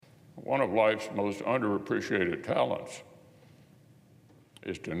one of life's most underappreciated talents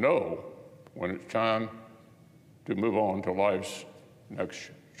is to know when it's time to move on to life's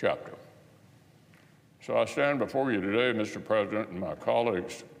next chapter. So I stand before you today, Mr. President, and my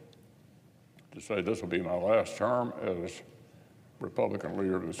colleagues, to say this will be my last term as Republican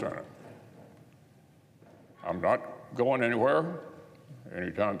leader of the Senate. I'm not going anywhere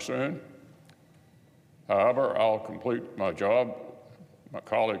anytime soon. However, I'll complete my job my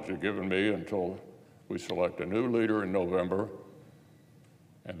colleagues have given me until we select a new leader in November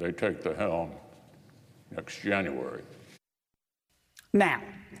and they take the helm next January. Now,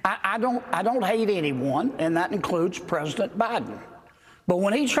 I don't hate anyone, and that includes President Biden. But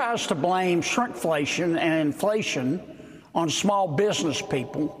when he tries to blame shrinkflation and inflation on small business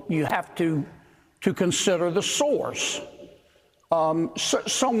people, you have to consider the source.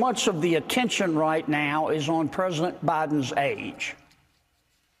 So much of the attention right now is on President Biden's age.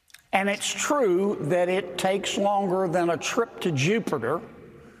 And it's true that it takes longer than a trip to Jupiter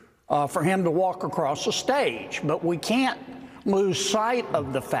for him to walk across the stage. But we can't lose sight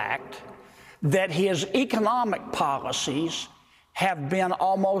of the fact that his economic policies have been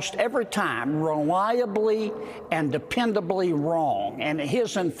almost every time reliably and dependably wrong. And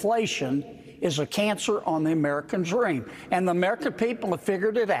his inflation is a cancer on the American dream. And the American people have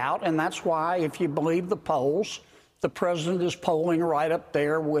figured it out, and that's why, if you believe the polls, the president is polling right up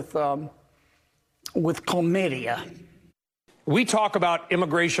there with chlamydia. We talk about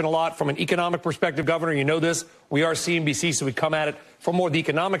immigration a lot from an economic perspective, Governor. You know this. We are CNBC, so we come at it from more the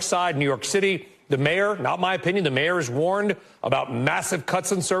economic side. New York City, the mayor, not my opinion, the mayor has warned about massive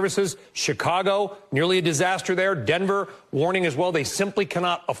cuts in services. Chicago, nearly a disaster there. Denver, warning as well. They simply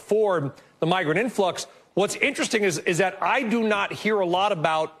cannot afford the migrant influx. What's interesting is that I do not hear a lot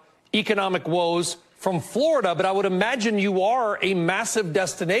about economic woes from Florida, but I would imagine you are a massive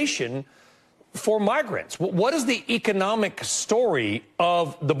destination for migrants. What is the economic story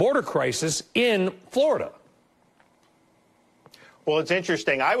of the border crisis in Florida? Well, it's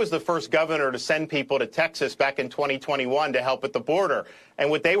interesting. I was the first governor to send people to Texas back in 2021 to help at the border. And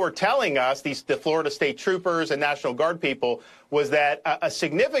what they were telling us, the Florida State Troopers and National Guard people, was that a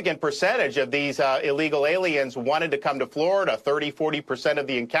significant percentage of these illegal aliens wanted to come to Florida, 30–40% of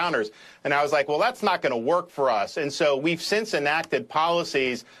the encounters. And I was like, well, that's not going to work for us. And so we've since enacted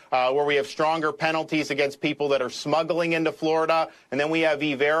policies where we have stronger penalties against people that are smuggling into Florida. And then we have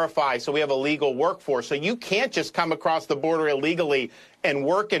E-Verify, so we have a legal workforce. So you can't just come across the border illegally and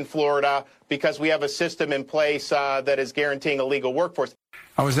work in Florida because we have a system in place that is guaranteeing a legal workforce.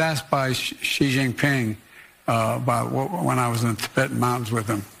 I was asked by Xi Jinping about when I was in the Tibetan mountains with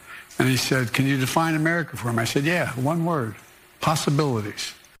him. And he said, can you define America for him? I said, yeah, one word,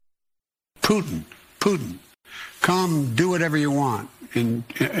 possibilities. Putin. Come do whatever you want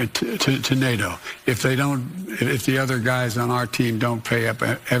to NATO. If the other guys on our team don't pay up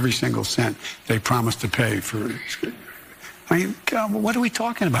every single cent they promise to pay for. I mean, what are we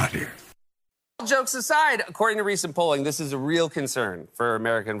talking about here? Jokes aside, according to recent polling, this is a real concern for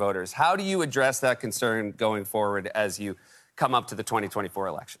American voters. How do you address that concern going forward as you come up to the 2024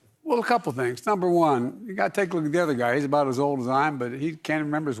 election? Well, a couple things. Number one, you got to take a look at the other guy. He's about as old as I am, but he can't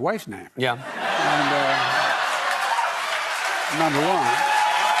remember his wife's name. Yeah. And number one.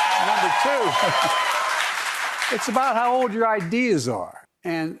 Number two, it's about how old your ideas are.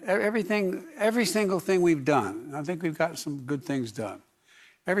 And every single thing we've done, I think we've got some good things done.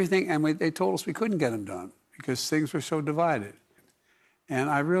 Everything, and they told us we couldn't get them done because things were so divided. And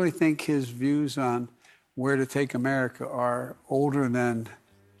I really think his views on where to take America are older than,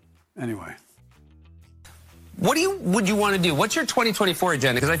 anyway. What would you want to do? What's your 2024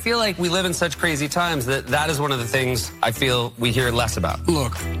 agenda? Because I feel like we live in such crazy times that is one of the things I feel we hear less about.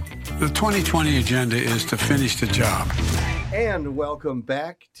 Look, the 2020 agenda is to finish the job. And welcome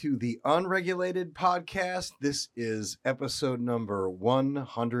back to the Unregulated Podcast. This is episode number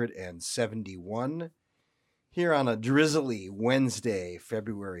 171 here on a drizzly Wednesday,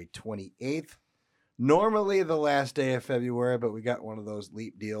 February 28th. Normally the last day of February, but we got one of those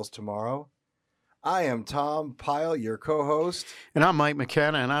leap deals tomorrow. I am Tom Pyle, your co-host. And I'm Mike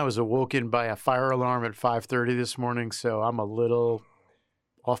McKenna, and I was awoken by a fire alarm at 5:30 this morning, so I'm a little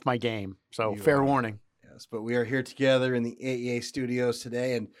off my game. So fair warning. Yes, but we are here together in the AEA studios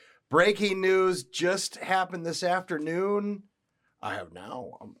today, and breaking news just happened this afternoon. I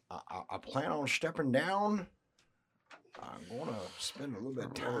plan on stepping down. I'm going to spend a little bit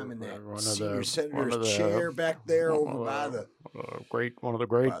of time in that One of senior the- senator's one of the- chair back there over by the. One of the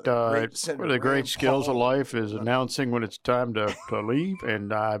great Senator one of the great Rand skills of Paul. life is announcing when it's time to leave,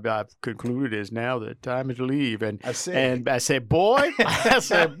 and I've concluded is now the time is to leave. And I say- I say, boy,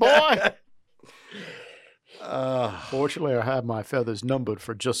 Fortunately, I have my feathers numbered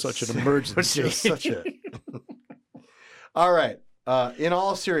for just such an emergency. Just such a. All right. In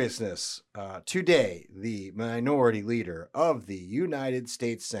all seriousness, today, the minority leader of the United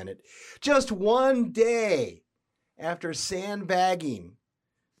States Senate, just one day after sandbagging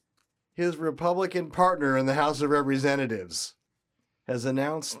his Republican partner in the House of Representatives, has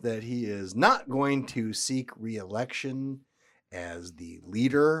announced that he is not going to seek re-election as the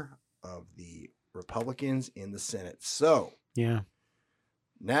leader of the Republicans in the Senate. So, Yeah.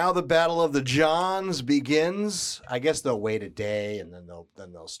 now the battle of the Johns begins. I guess they'll wait a day and then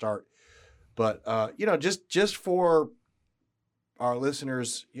they'll start. But just for our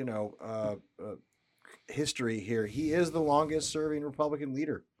listeners, history here, he is the longest serving Republican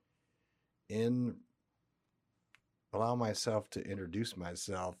leader in. Allow myself to introduce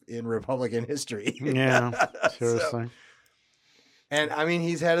myself in Republican history. Yeah, So- seriously. and I mean,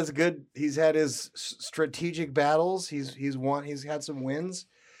 he's had his strategic battles. He's won. He's had some wins.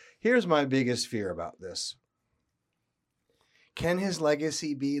 Here's my biggest fear about this. Can his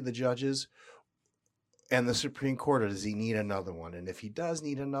legacy be the judges and the Supreme Court, or does he need another one? And if he does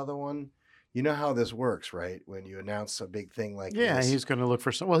need another one, you know how this works, right? When you announce a big thing like Yeah, this. he's going to look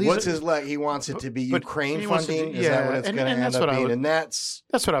for some. Well, he's What's his leg? He wants it to be but Ukraine he wants to funding. do- Is that yeah, what it's and- going to and end that's up what I being? would- And that's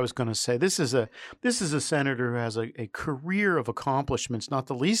That's what I was going to say. This is a senator who has a career of accomplishments, not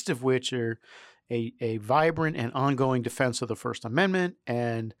the least of which are a vibrant and ongoing defense of the First Amendment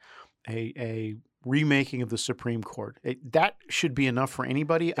and a remaking of the Supreme Court. That should be enough for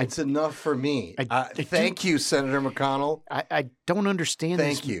anybody. it's enough for me. I Thank you, Senator McConnell. I don't understand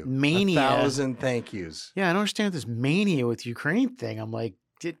Thank this you. mania. 1,000 thank yous. Yeah, I don't understand this mania with Ukraine thing. I'm like,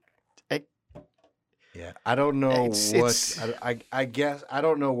 Yeah, I don't know It's- I guess I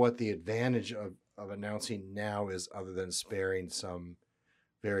don't know what the advantage of announcing now is, other than sparing some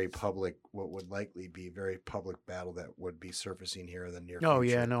very public, what would likely be very public battle that would be surfacing here in the near future. oh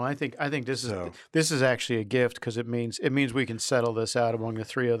yeah, no, I think So- this is actually a gift because it means we can settle this out among the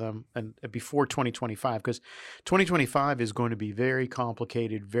three of them and before 2025, because 2025 is going to be very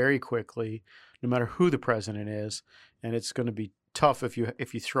complicated very quickly, no matter who the president is, and it's going to be tough if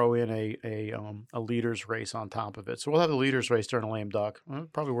you throw in a leaders race on top of it. So we'll have the leaders race during a lame duck. Well,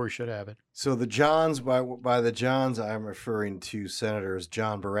 probably where we should have it. So the Johns, by the Johns, I'm referring to Senators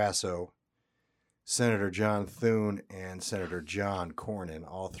John Barrasso, Senator John Thune, and Senator John Cornyn,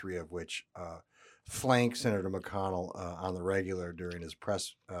 all three of which flank Senator McConnell on the regular during his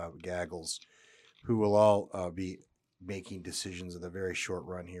press gaggles, who will all be making decisions in the very short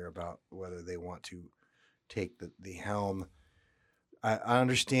run here about whether they want to take the helm. I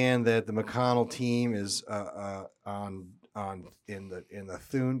understand that the McConnell team is in the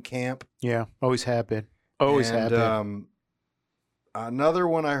Thune camp. Yeah, always have been. Always have been. And another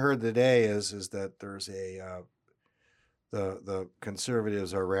one I heard today is that there's the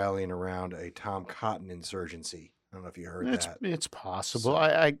conservatives are rallying around a Tom Cotton insurgency. I don't know if you heard that. It's possible. So-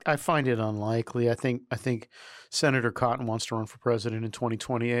 I find it unlikely. I think Senator Cotton wants to run for president in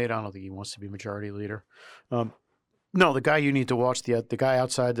 2028. I don't think he wants to be majority leader. No, the guy you need to watch, the guy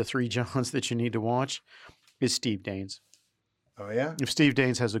outside the three Johns that you need to watch, is Steve Daines. Oh yeah. If Steve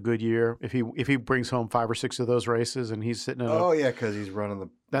Daines has a good year, if he brings home 5 or 6 of those races, and he's sitting in Oh yeah, because he's running the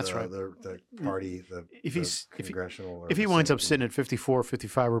That's right. the party If he's- if he- congressional. if he winds up sitting at 54,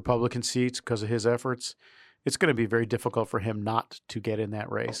 55 Republican seats because of his efforts, it's going to be very difficult for him not to get in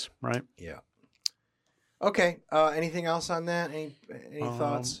that race, right? Yeah. Okay. Anything else on that? Any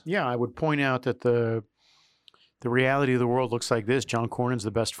thoughts? Yeah, I would point out that the reality of the world looks like this. John Cornyn's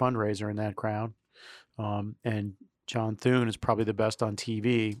the best fundraiser in that crowd. And John Thune is probably the best on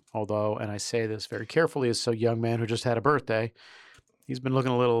TV, although, and I say this very carefully as a young man who just had a birthday, he's been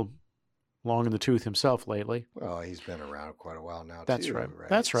looking a little long in the tooth himself lately. Well, he's been around quite a while now. That's too, right.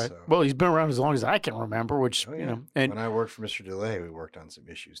 That's right. So- Well, he's been around as long as I can remember, which, Oh, yeah. you know, and when I worked for Mr. DeLay, we worked on some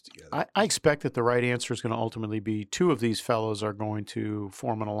issues together. I expect that the right answer is going to ultimately be 2 of these fellows are going to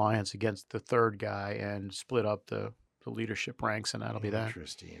form an alliance against the third guy and split up the leadership ranks, and that'll be that.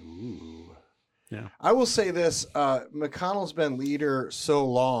 Interesting. Ooh. Yeah. I will say this: McConnell's been leader so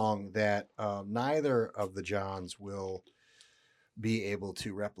long that neither of the Johns will be able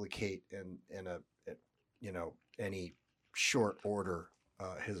to replicate in any short order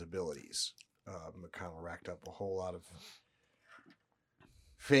his abilities. McConnell racked up a whole lot of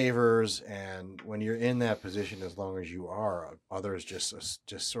favors, and when you're in that position, as long as you are, others just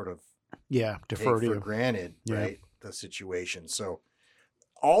sort of defer take to for you. granted, Yeah. right? The situation. So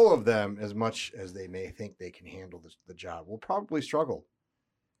all of them, as much as they may think they can handle the job, will probably struggle.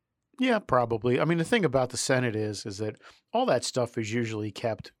 Yeah, probably. I mean, the thing about the Senate is that all that stuff is usually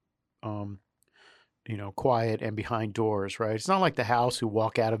kept, quiet and behind doors, right? It's not like the House who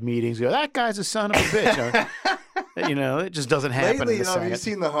walk out of meetings, go, that guy's a son of a bitch. It just doesn't happen Lately, in the Senate. have you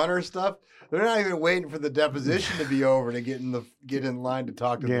seen the Hunter stuff? They're not even waiting for the deposition to be over to get in line to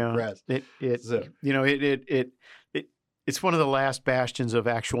talk to the press. It's one of the last bastions of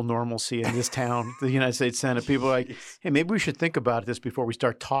actual normalcy in this town, the United States Senate. People are like, hey, maybe we should think about this before we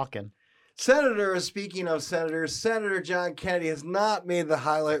start talking. Speaking of senators, Senator John Kennedy has not made the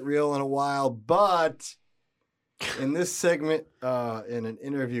highlight reel in a while, but in this segment, in an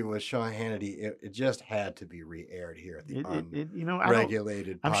interview with Sean Hannity, it just had to be re-aired here at the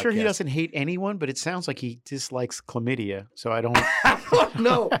unregulated I'm podcast. sure he doesn't hate anyone, but it sounds like he dislikes chlamydia. So I don't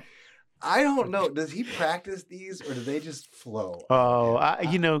know. I don't know. Does he practice these or do they just flow?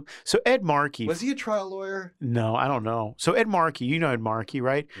 So Ed Markey. Was he a trial lawyer? No, I don't know. So Ed Markey, you know Ed Markey,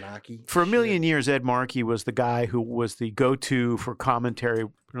 right? Markey. For a million years, Ed Markey was the guy who was the go-to for commentary,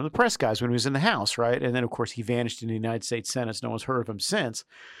 the press guys when he was in the House, right? And then, of course, he vanished in the United States Senate. So no one's heard of him since.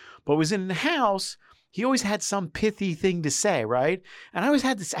 But was in the House. He always had some pithy thing to say, right? And I always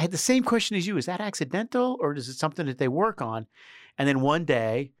had this. I had the same question as you. Is that accidental or is it something that they work on? And then one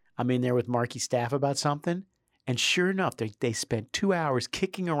day, I'm in there with Markey's staff about something, and sure enough, they spent 2 hours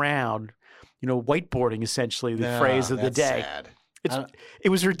kicking around, whiteboarding essentially the phrase of the day. Sad. It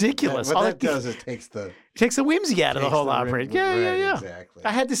was ridiculous. What All that does is takes the whimsy out of the whole operation. Yeah. Exactly.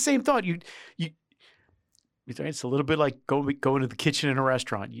 I had the same thought. It's a little bit like going to the kitchen in a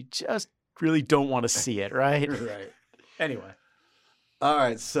restaurant. You just really don't want to see it, right? Right. Anyway. All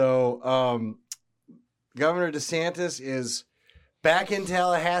right. So Governor DeSantis is back in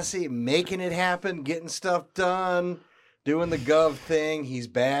Tallahassee, making it happen, getting stuff done, doing the gov thing. He's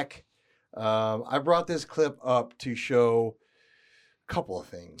back. I brought this clip up to show a couple of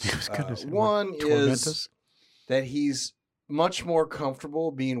things. One is that he's much more comfortable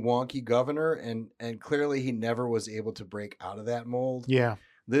being wonky governor, and clearly he never was able to break out of that mold. Yeah.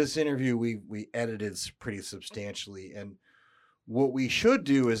 This interview we edited pretty substantially, and what we should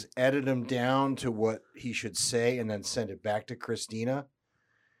do is edit him down to what he should say and then send it back to Christina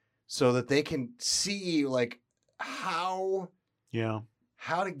so that they can see how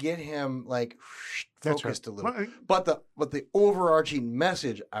to get him focused a little. But the overarching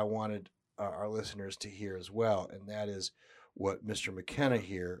message I wanted our listeners to hear as well, and that is what Mr. McKenna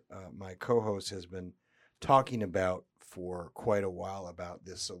here, my co-host, has been talking about for quite a while about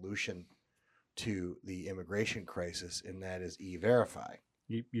this solution to the immigration crisis, and that is E-Verify.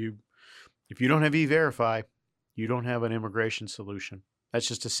 If you don't have E-Verify, you don't have an immigration solution. That's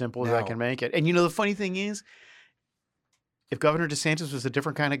just as simple as I can make it. And the funny thing is, if Governor DeSantis was a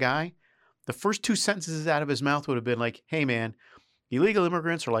different kind of guy, the first two sentences out of his mouth would have been like, hey man, illegal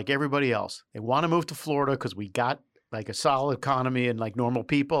immigrants are like everybody else. They want to move to Florida because we got a solid economy and normal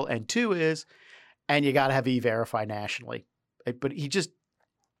people. And two is, and you got to have E-Verify nationally. But he just,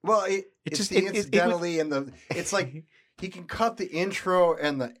 well, it's like he can cut the intro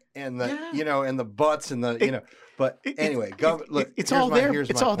and the and the butts and the But anyway, look, it's all there.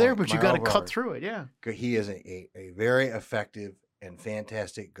 It's all there, but you got to cut through it. Yeah, he is a very effective and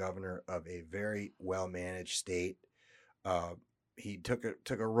fantastic governor of a very well managed state. He took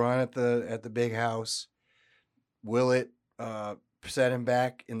a run at the big house. Will it set him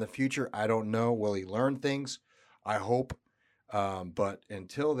back in the future? I don't know. Will he learn things? I hope. But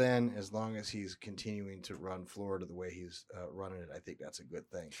until then, as long as he's continuing to run Florida the way he's running it, I think that's a good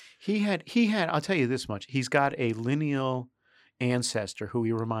thing. He had. I'll tell you this much: he's got a lineal ancestor who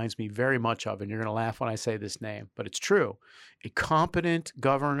he reminds me very much of, and you're going to laugh when I say this name, but it's true. A competent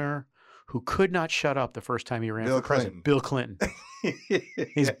governor who could not shut up the first time he ran for president. Bill Clinton.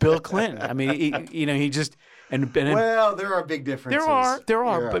 He's Bill Clinton. I mean, he just well, there are big differences. There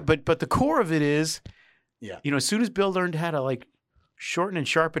are, but the core of it is. Yeah. As soon as Bill learned how to shorten and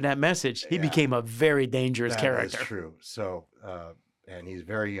sharpen that message, he became a very dangerous character. That's true. So, and he's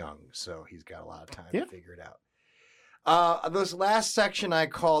very young, so he's got a lot of time to figure it out. This last section I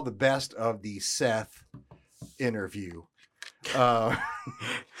call the best of the Seth interview.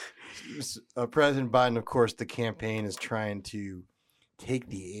 President Biden, of course, the campaign is trying to take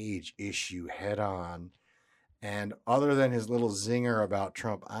the age issue head on. And other than his little zinger about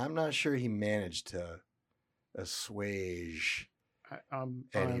Trump, I'm not sure he managed to assuage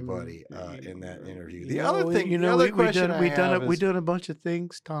anybody in that interview. The You other know, thing, you the know, other we question I have we is, done a bunch of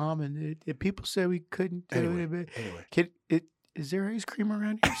things, Tom, and people say we couldn't do Anyway, it. But anyway. is there ice cream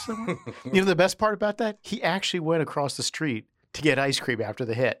around here somewhere? You know, the best part about that, he actually went across the street to get ice cream after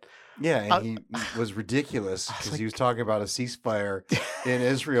the hit. Yeah, and he was ridiculous because he was talking about a ceasefire in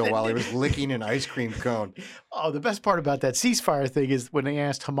Israel while he was licking an ice cream cone. Oh, the best part about that ceasefire thing is when they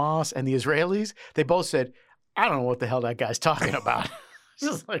asked Hamas and the Israelis, they both said, "I don't know what the hell that guy's talking about."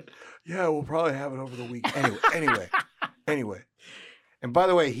 Just like, Yeah, we'll probably have it over the weekend. Anyway. And by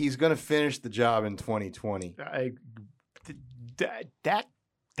the way, he's going to finish the job in 2020. that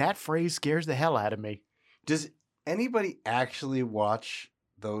phrase scares the hell out of me. Does anybody actually watch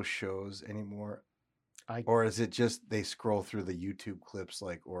those shows anymore? Or is it just they scroll through the YouTube clips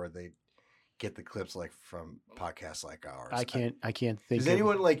or they get the clips from podcasts like ours? I can't think. Does of,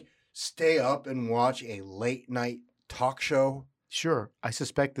 anyone stay up and watch a late night talk show? Sure, I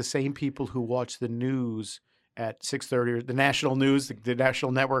suspect the same people who watch the news at 6:30, the national news, the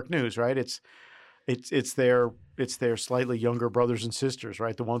national network news, right? It's their slightly younger brothers and sisters,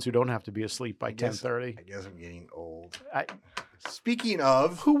 right? The ones who don't have to be asleep by 10:30. I guess I'm getting old. Speaking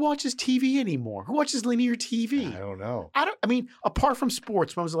of, who watches TV anymore? Who watches linear TV? I don't know. I mean, apart from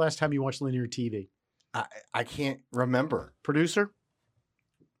sports, when was the last time you watched linear TV? I can't remember. Producer?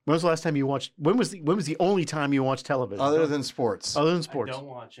 When was the last time you watched? When was the only time you watched television? Other than sports. Other than sports. I don't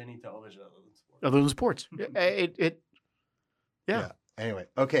watch any television other than sports. Other than sports. Yeah. Anyway,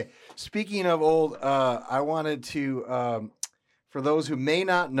 okay. Speaking of old, I wanted to, for those who may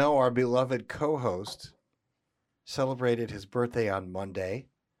not know, our beloved co-host celebrated his birthday on Monday.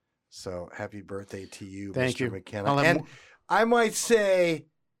 So happy birthday to you, Thank Mr. you. McKenna. And I might say,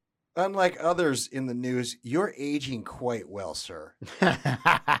 unlike others in the news, you're aging quite well, sir.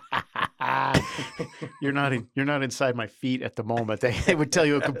 You're not inside my feet at the moment. They would tell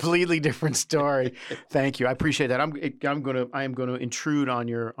you a completely different story. Thank you. I appreciate that. I am gonna intrude on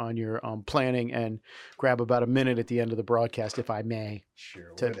your planning and grab about a minute at the end of the broadcast, if I may,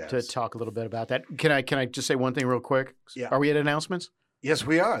 sure, to talk a little bit about that. Can I just say one thing real quick? Yeah. Are we at announcements? Yes,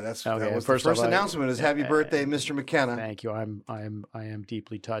 we are. That was the first announcement is happy birthday, Mr. McKenna. Thank you. I am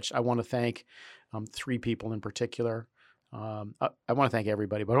deeply touched. I want to thank three people in particular. I want to thank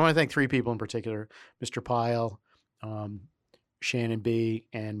everybody, but I want to thank three people in particular: Mr. Pyle, Shannon B,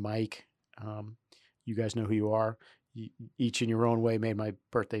 and Mike. You guys know who you are. Each in your own way made my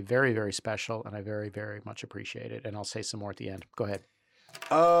birthday very, very special, and I very, very much appreciate it. And I'll say some more at the end. Go ahead.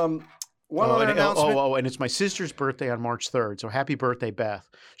 One other announcement. And it's my sister's birthday on March 3rd. So happy birthday, Beth.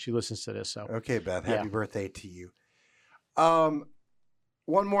 She listens to this. So okay, Beth, happy birthday to you.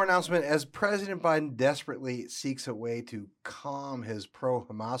 One more announcement. As President Biden desperately seeks a way to calm his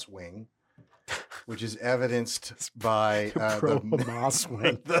pro-Hamas wing, which is evidenced by pro-Hamas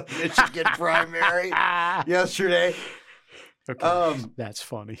wing, the Michigan primary yesterday. Okay, that's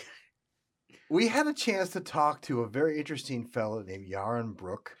funny. We had a chance to talk to a very interesting fellow named Yaron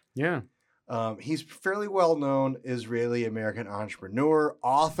Brook. Yeah. He's fairly well-known Israeli-American entrepreneur,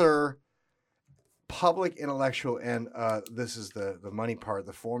 author, public intellectual, and this is the money part,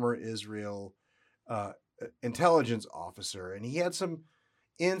 the former Israel intelligence officer. And he had some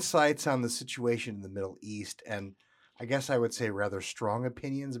insights on the situation in the Middle East, and I guess I would say rather strong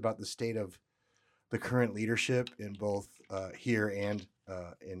opinions about the state of the current leadership in both here and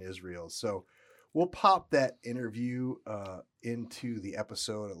in Israel. So we'll pop that interview into the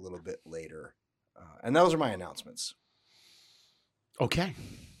episode a little bit later. And those are my announcements. Okay.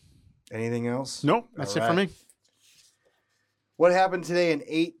 Anything else? Nope. That's it for me. What happened today in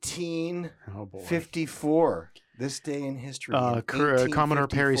 1854? This day in history. Commodore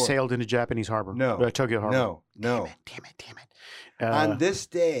Perry sailed into Japanese harbor. Tokyo Harbor. No. Damn it. On this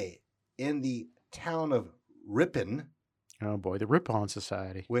day in the town of Ripon. Oh boy, the Ripon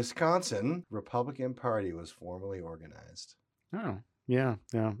Society. Wisconsin, Republican Party was formally organized. Oh, yeah.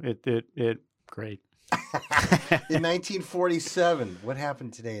 It great. In 1947, what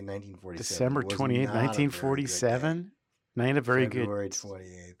happened today in 1947? December 28th, 1947. Not a very good. February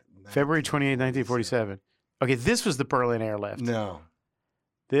 28th. February 28th, 1947. Okay, this was the Berlin airlift. No.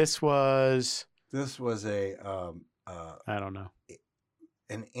 This was a I don't know.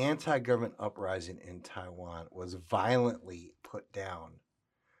 An anti-government uprising in Taiwan was violently put down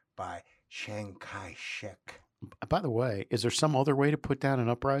by Chiang Kai-shek. By the way, is there some other way to put down an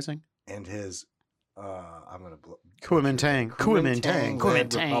uprising? And his I'm going to Kuomintang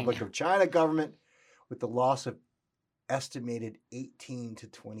Republic of China government, with the loss of estimated 18 to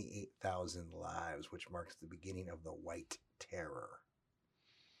 28,000 lives, which marks the beginning of the White Terror.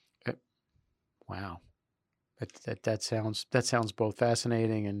 Wow. That sounds both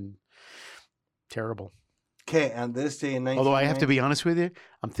fascinating and terrible. Okay, on this day in 1990, Although I have to be honest with you,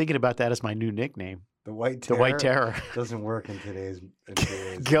 I'm thinking about that as my new nickname. the White Terror. The White Terror. Doesn't work in today's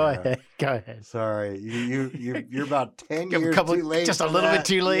Go era. ahead. Go ahead. Sorry, you're about 10 Give a years couple, too late. just a for little that. bit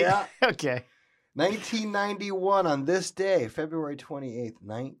too late. Yeah. Okay. 1991 on this day, February 28th,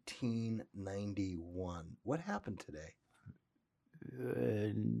 1991. What happened today?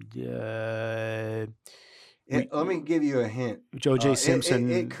 Let me give you a hint. O.J. Simpson.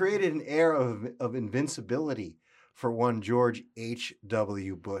 It created an era of invincibility for one George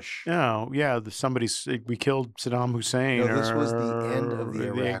H.W. Bush. Oh, yeah. We killed Saddam Hussein. No, this was the end of the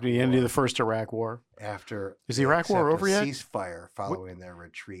Iraq the end War. of the first Iraq War. After Is the Iraq War over yet? Ceasefire following their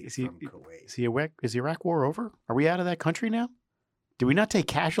retreat from Kuwait. Is the Iraq War over? Are we out of that country now? Did we not take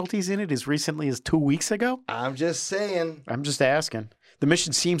casualties in it as recently as 2 weeks ago? I'm just saying. I'm just asking. The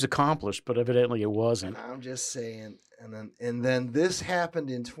mission seems accomplished, but evidently it wasn't. I'm just saying. And then this happened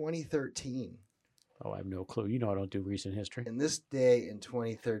in 2013. Oh, I have no clue. You know I don't do recent history. And this day in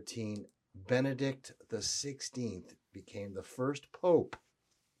 2013, Benedict XVI became the first pope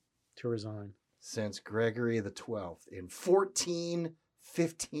To resign. since Gregory XII in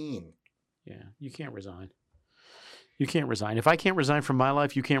 1415. Yeah, you can't resign. You can't resign. If I can't resign from my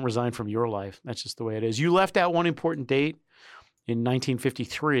life, you can't resign from your life. That's just the way it is. You left out one important date in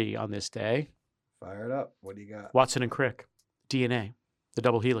 1953 on this day. Fire it up. What do you got? Watson and Crick, DNA, the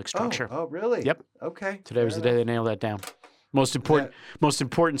double helix structure. Oh, really? Yep. Okay. Today was the day they nailed that down. Most important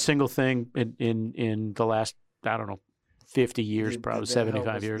single thing in the last, I don't know, 50 years, probably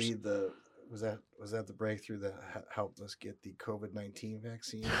 75 years. Was that the breakthrough that helped us get the COVID-19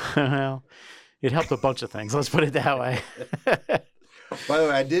 vaccine? Well, it helped a bunch of things. Let's put it that way. By the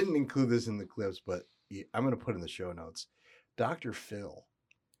way, I didn't include this in the clips, but I'm going to put in the show notes. Dr. Phil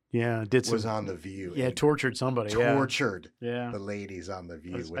Yeah, was on The View. Yeah, and tortured somebody. tortured Yeah. the ladies on The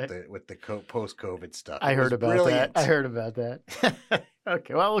View with the post-COVID stuff. I It heard was about brilliant. that. I heard about that.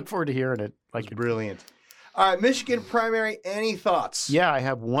 Okay, well, I look forward to hearing it. It was brilliant. All right, Michigan primary. Any thoughts? Yeah, I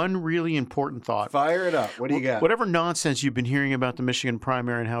have one really important thought. Fire it up. What do you got? Whatever nonsense you've been hearing about the Michigan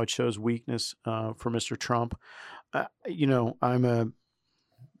primary and how it shows weakness for Mr. Trump,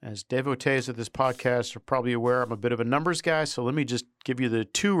 as devotees of this podcast are probably aware, I'm a bit of a numbers guy, so let me just give you the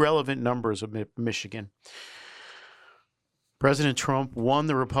two relevant numbers of Michigan. President Trump won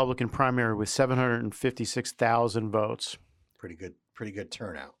the Republican primary with 756,000 votes. Pretty good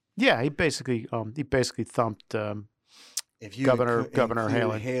turnout. Yeah, he basically thumped If you Governor include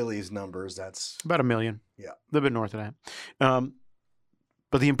Haley. Haley's numbers, that's about 1 million. Yeah. A little bit north of that.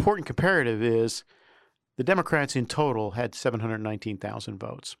 But the important comparative is the Democrats in total had 719,000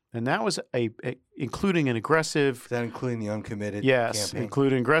 votes. And that was including an aggressive. Is that including the uncommitted Yes, campaign?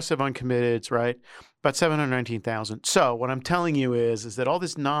 including aggressive uncommitteds, right? About 719,000. So what I'm telling you is that all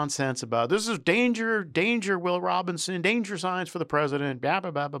this nonsense about this is danger, Will Robinson, danger signs for the president, blah, blah,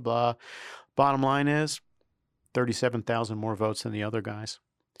 blah, blah, blah. Bottom line is 37,000 more votes than the other guys.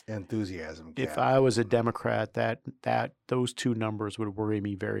 Enthusiasm. If gap. I was a Democrat, those two numbers would worry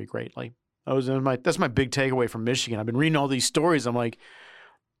me very greatly. That's my big takeaway from Michigan. I've been reading all these stories. I'm like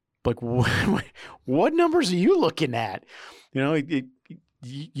what numbers are you looking at?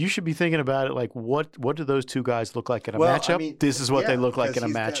 You should be thinking about it like, what do those two guys look like in a matchup? I mean, this is what they look like in a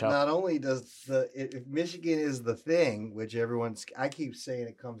because matchup. Not only does if Michigan is the thing, which I keep saying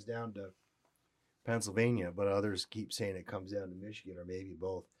it comes down to Pennsylvania, but others keep saying it comes down to Michigan or maybe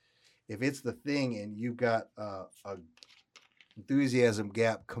both. If it's the thing and you've got a enthusiasm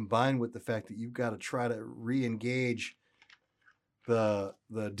gap combined with the fact that you've got to try to re-engage the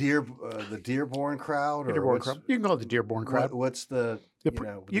Dearborn crowd, or Dearborn crowd. You can call it the Dearborn crowd. What's the you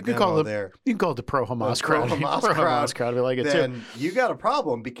can call it there? You can call it the pro-Hamas crowd. Pro-Hamas Pro-Hamas crowd. We like it then too. you got a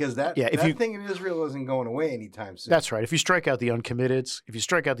problem because that thing in Israel isn't going away anytime soon. That's right. If you strike out the uncommitteds,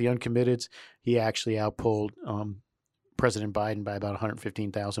 he actually outpulled President Biden by about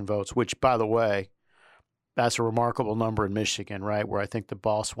 115,000 votes, which, by the way, that's a remarkable number in Michigan, right? Where I think the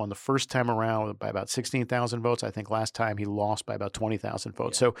boss won the first time around by about 16,000 votes. I think last time he lost by about 20,000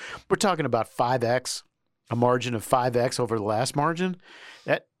 votes. Yeah. So we're talking about 5x, a margin of 5x over the last margin.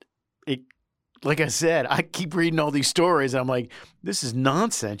 Like I said, I keep reading all these stories, and I'm like, this is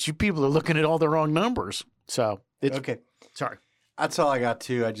nonsense. You people are looking at all the wrong numbers. So it's okay. Sorry. That's all I got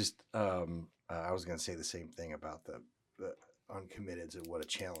too. I just I was going to say the same thing about the uncommitteds and what a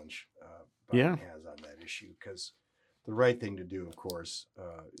challenge Biden has on that issue, because the right thing to do, of course,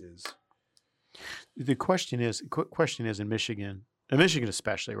 is the question is in Michigan, and Michigan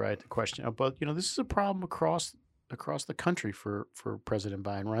especially, right? The question, but this is a problem across the country for President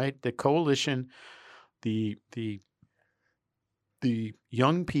Biden, right? The coalition the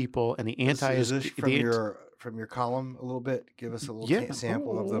young people and the anti Is this from your column a little bit? Give us a little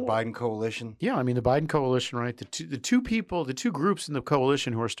sample of the Biden coalition. Yeah, I mean the Biden coalition, right? The two groups in the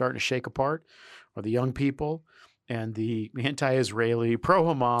coalition who are starting to shake apart are the young people and the anti-Israeli,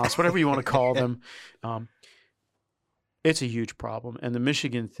 pro-Hamas, whatever you want to call them. It's a huge problem, and the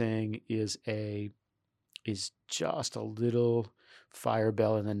Michigan thing is just a little fire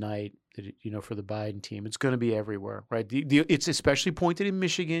bell in the night. For the Biden team, it's going to be everywhere, right? It's especially pointed in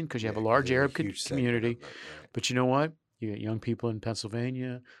Michigan because you have a large Arab community. Right. But you know what? You got young people in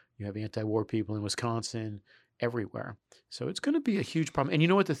Pennsylvania. You have anti-war people in Wisconsin, everywhere. So it's going to be a huge problem. And you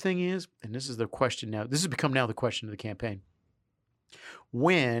know what the thing is? And this is the question now. This has become now the question of the campaign.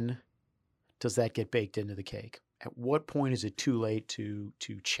 When does that get baked into the cake? At what point is it too late to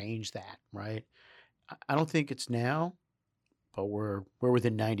change that, right? I don't think it's now. But we're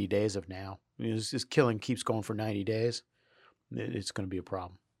within 90 days of now. I mean, this killing keeps going for 90 days. It's going to be a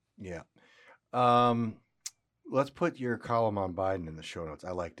problem. Yeah. Let's put your column on Biden in the show notes.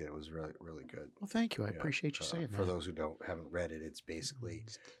 I liked it. It was really, really good. Well, thank you. I appreciate you saying that. For those who haven't read it, it's basically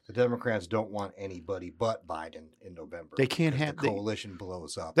the Democrats don't want anybody but Biden in November. They can't have the coalition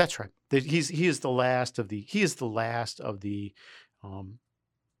blows up. That's right. He is the last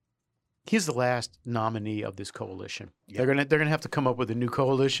nominee of this coalition. Yeah. They're gonna have to come up with a new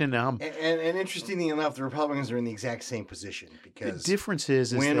coalition. And interestingly enough, the Republicans are in the exact same position because the difference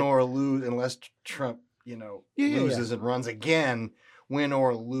is win or lose, unless Trump, loses and runs again, win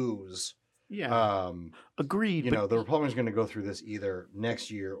or lose. Yeah. Agreed. The Republicans are going to go through this either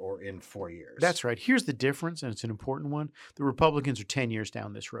next year or in 4 years. That's right. Here's the difference, and it's an important one. The Republicans are 10 years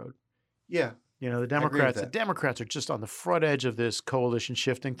down this road. Yeah. The Democrats are just on the front edge of this coalition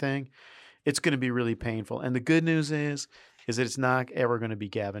shifting thing. It's going to be really painful. And the good news is that it's not ever going to be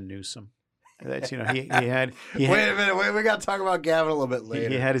Gavin Newsom. That's he had. Wait a minute. We got to talk about Gavin a little bit later.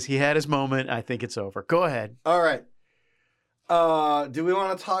 He had his moment. I think it's over. Go ahead. All right. Do we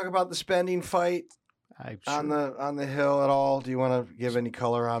want to talk about the spending fight on the Hill at all? Do you want to give any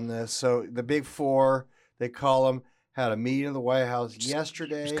color on this? So the Big Four, they call them, had a meeting in the White House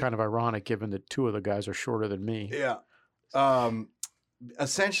yesterday. It's kind of ironic given that two of the guys are shorter than me. Yeah.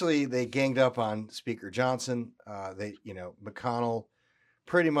 Essentially, they ganged up on Speaker Johnson. McConnell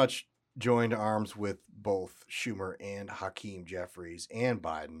pretty much joined arms with both Schumer and Hakeem Jeffries and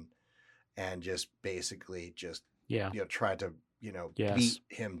Biden, and just basically tried to beat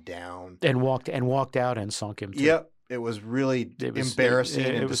him down and walked out and sunk him too. Yep. It was really embarrassing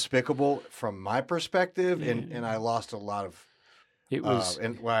and despicable from my perspective, and I lost a lot of. It was,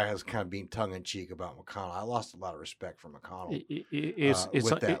 and why I was kind of being tongue in cheek about McConnell. I lost a lot of respect for McConnell.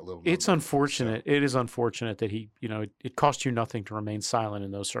 It's unfortunate. So, it is unfortunate that he, it cost you nothing to remain silent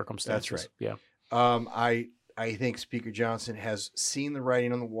in those circumstances. That's right. Yeah. I think Speaker Johnson has seen the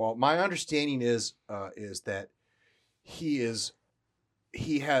writing on the wall. My understanding is that he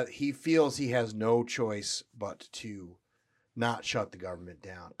feels he has no choice but to not shut the government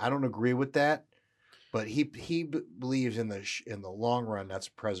down. I don't agree with that, but he believes in the long run that's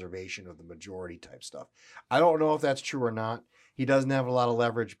preservation of the majority type stuff. I don't know if that's true or not. He doesn't have a lot of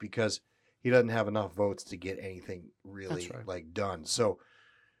leverage because he doesn't have enough votes to get anything really done. So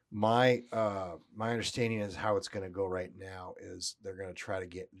my understanding is how it's going to go right now is they're going to try to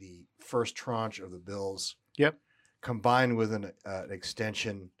get the first tranche of the bills. Yep. Combined with an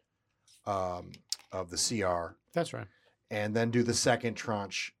extension of the CR. That's right. And then do the second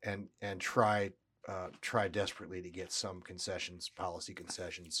tranche and try desperately to get some policy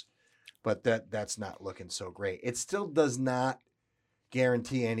concessions. But that's not looking so great. It still does not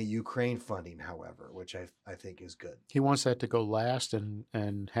guarantee any Ukraine funding, however, which I think is good. He wants that to go last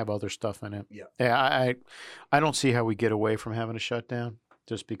and have other stuff in it. Yeah. I don't see how we get away from having a shutdown.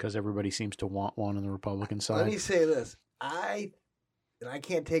 Just because everybody seems to want one on the Republican side. Let me say this. I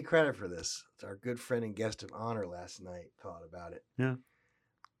can't take credit for this. It's our good friend and guest of honor last night thought about it. Yeah.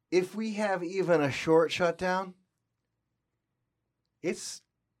 If we have even a short shutdown, it's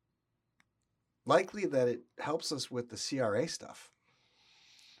likely that it helps us with the CRA stuff,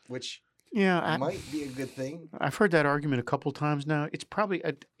 which might be a good thing. I've heard that argument a couple times now. It's probably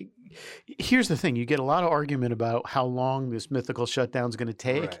here's the thing: you get a lot of argument about how long this mythical shutdown is going to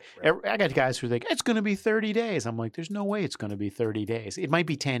take. Right. I got guys who think it's going to be 30 days. I'm like, there's no way it's going to be 30 days. It might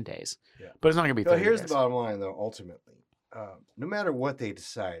be 10 days, but it's not going to be 30 days. Here's the bottom line, though. Ultimately, no matter what they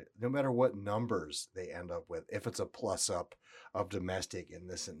decide, no matter what numbers they end up with, if it's a plus up of domestic and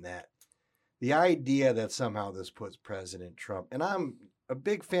this and that, the idea that somehow this puts President Trump, and I'm a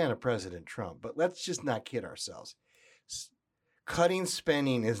big fan of President Trump, but let's just not kid ourselves. cutting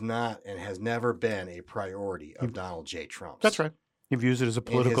spending is not and has never been a priority of Donald J. Trump's. That's right. He views it as a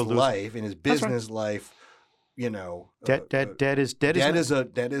political in his life, in his business life. Debt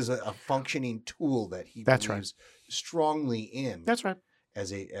is a functioning tool that he believes strongly in. That's right.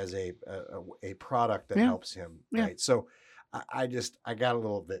 As a product that helps him. Yeah. Right. So I got a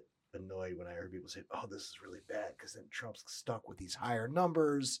little bit annoyed when I heard people say, "Oh, this is really bad," because then Trump's stuck with these higher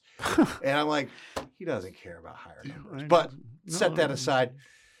numbers, and I'm like, he doesn't care about higher numbers. But set that aside.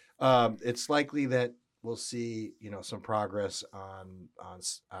 It's likely that we'll see, some progress on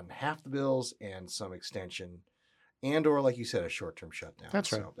half the bills and some extension, and/or, like you said, a short-term shutdown.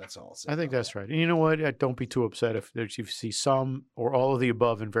 That's right. So that's all I'll say. I think that's right. And you know what? Don't be too upset if you see some or all of the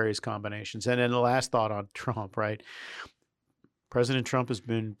above in various combinations. And then the last thought on Trump, right? President Trump has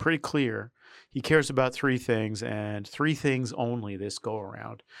been pretty clear. He cares about three things, and three things only this go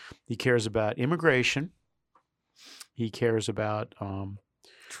around. He cares about immigration. He cares about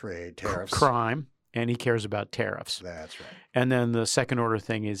trade, tariffs, crime, and he cares about tariffs. That's right. And then the second order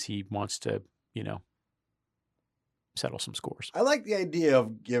thing is he wants to, settle some scores. I like the idea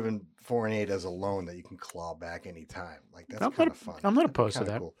of giving foreign aid as a loan that you can claw back anytime. Like, that's kind of fun. I'm not opposed to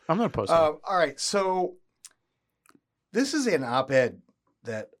that. Cool. I'm not opposed to that. All right. So this is an op-ed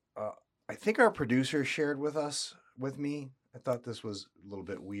that I think our producer shared with me. I thought this was a little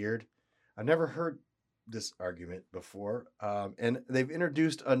bit weird. I've never heard this argument before. And they've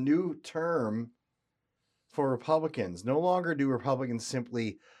introduced a new term for Republicans. No longer do Republicans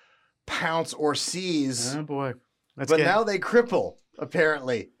simply pounce or seize. Oh, boy. Now they cripple,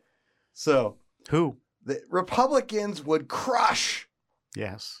 apparently. So who? The Republicans would crush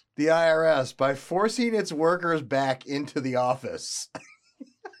the IRS by forcing its workers back into the office.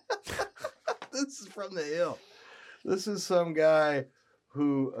 This is from the Hill. This is some guy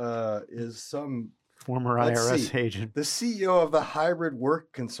who is some former IRS agent. The CEO of the hybrid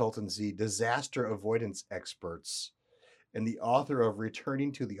work consultancy Disaster Avoidance Experts and the author of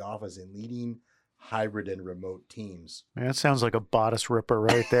Returning to the Office and Leading Hybrid and Remote Teams. Man, that sounds like a bodice ripper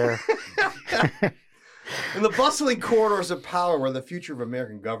right there. In the bustling corridors of power where the future of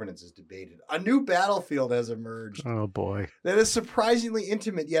American governance is debated, a new battlefield has emerged. Oh, boy. That is surprisingly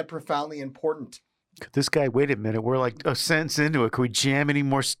intimate yet profoundly important. Could this guy, wait a minute, we're like a sentence into it. Could we jam any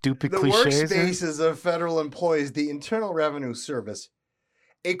more stupid cliches? The workspaces of federal employees, the Internal Revenue Service,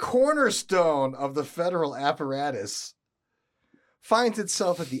 a cornerstone of the federal apparatus, finds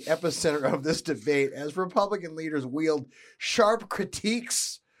itself at the epicenter of this debate as Republican leaders wield sharp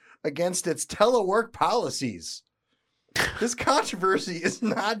critiques against its telework policies. This controversy is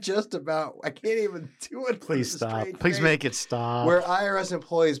not just about, I can't even do it. Please stop. Please make it stop. Where IRS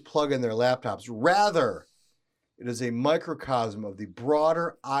employees plug in their laptops. Rather, it is a microcosm of the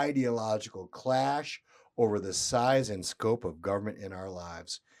broader ideological clash over the size and scope of government in our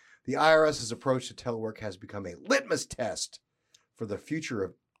lives. The IRS's approach to telework has become a litmus test for the future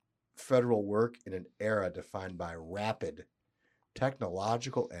of federal work in an era defined by rapid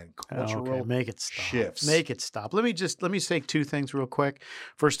technological and cultural Make it stop. shifts. Make it stop. Let me say two things real quick.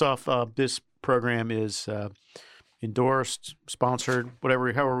 First off, this program is endorsed, sponsored,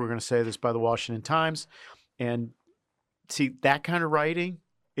 however we're going to say this, by the Washington Times. And see, that kind of writing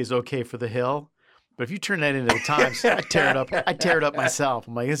is okay for the Hill. But if you turn that into the Times, I tear it up. I tear it up myself.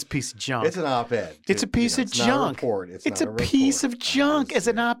 I'm like, it's a piece of junk. It's an op-ed. It's a piece of junk. It's a piece of junk. As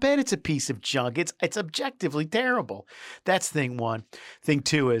an op-ed, it's a piece of junk. It's objectively terrible. That's thing one. Thing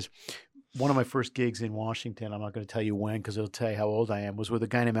two is one of my first gigs in Washington. I'm not going to tell you when because it'll tell you how old I am. Was with a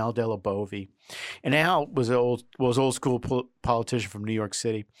guy named Al Delabovi, and Al was an old school politician from New York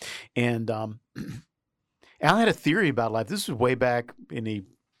City, and Al had a theory about life. This was way back in the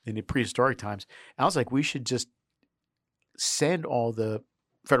prehistoric times. I was like, we should just send all the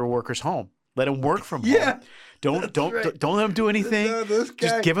federal workers home. Let them work from home. Don't let them do anything.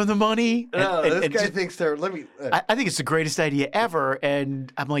 Just give them the money. This guy thinks they're. Let me. I think it's the greatest idea ever.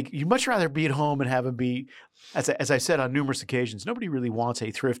 And I'm like, you'd much rather be at home and have them be, as I said on numerous occasions, nobody really wants a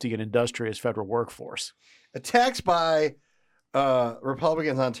thrifty and industrious federal workforce. Attacks by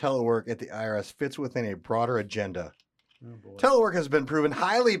Republicans on telework at the IRS fits within a broader agenda. Oh, telework has been proven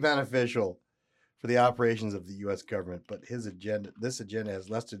highly beneficial for the operations of the U.S. government, but this agenda has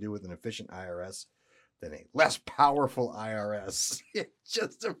less to do with an efficient IRS than a less powerful IRS. It's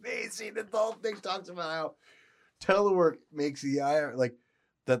just amazing that the whole thing talks about how telework makes the IRS, like,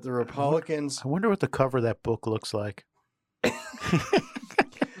 that the Republicans... I wonder what the cover of that book looks like. The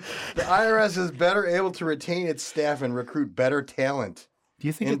IRS is better able to retain its staff and recruit better talent. Do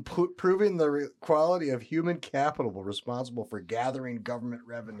you think proving the quality of human capital responsible for gathering government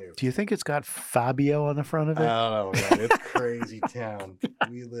revenue? Do you think it's got Fabio on the front of it? I don't know, man. It's crazy town.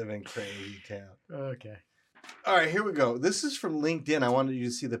 We live in crazy town. Okay. All right, here we go. This is from LinkedIn. I wanted you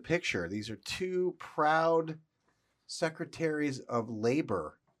to see the picture. These are two proud secretaries of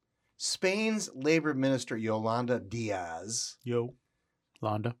labor. Spain's labor minister, Yolanda Diaz,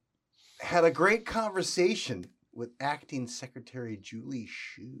 Londa. had a great conversation with acting secretary Julie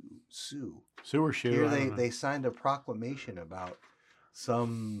Su. Sewer shoe. Here they signed a proclamation about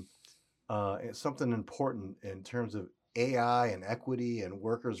something important in terms of AI and equity and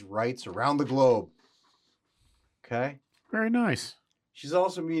workers' rights around the globe. Okay? Very nice. She's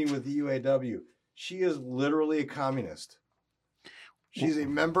also meeting with the UAW. She is literally a communist. She's a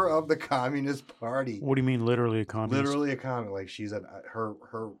member of the Communist Party. What do you mean, literally a communist? Literally a communist. Like she's her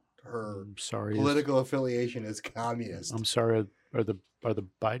I'm sorry. political affiliation is communist. I'm sorry. Are the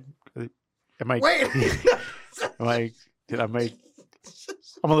Biden? Am I? Wait. I'm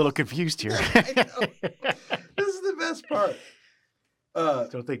a little confused here. I know. This is the best part.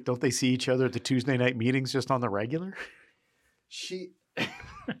 Don't they see each other at the Tuesday night meetings just on the regular? She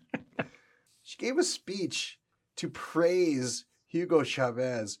gave a speech to praise Hugo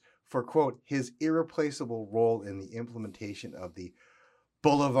Chavez for, quote, his irreplaceable role in the implementation of the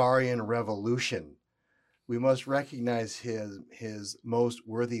Bolivarian Revolution. We must recognize his most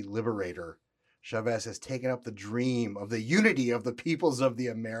worthy liberator. Chavez has taken up the dream of the unity of the peoples of the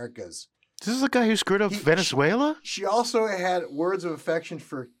Americas. This is the guy who screwed up Venezuela? She also had words of affection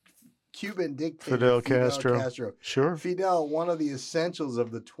for Cuban dictator Fidel Castro. Sure. Fidel, one of the essentials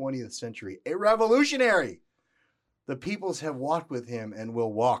of the 20th century, a revolutionary. The peoples have walked with him and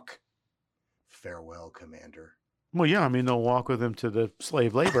will walk. Farewell, Commander. Well, yeah, I mean, they'll walk with him to the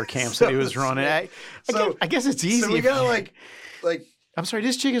slave labor camps that he was running. I guess it's easy. So we got like. I'm sorry,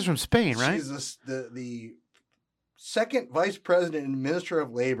 this chick is from Spain, right? She's the second vice president and minister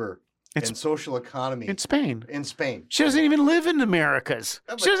of labor and social economy in Spain. In Spain, she doesn't even live in the Americas.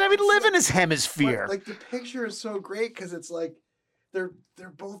 She doesn't even live in this hemisphere. Like the picture is so great because it's like they're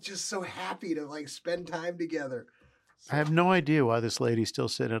both just so happy to like spend time together. I have no idea why this lady's still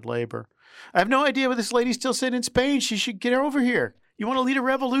sitting at labor. I have no idea why this lady's still sitting in Spain. She should get her over here. You want to lead a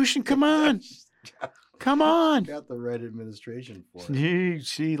revolution? Come on. Come on. Got the right administration for it.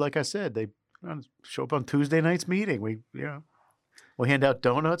 See, like I said, they show up on Tuesday night's meeting. We'll hand out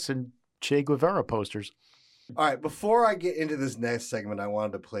donuts and Che Guevara posters. All right, before I get into this next segment, I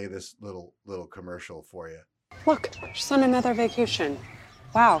wanted to play this little commercial for you. Look, she's on another vacation.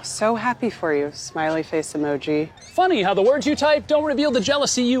 Wow, so happy for you. Smiley face emoji. Funny how the words you type don't reveal the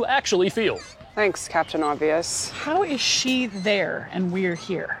jealousy you actually feel. Thanks, Captain Obvious. How is she there and we're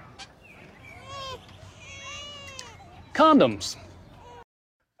here? Condoms.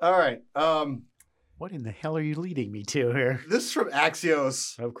 All right. What in the hell are you leading me to here? This is from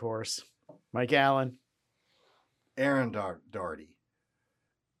Axios. Of course. Mike Allen. Aaron Daugherty.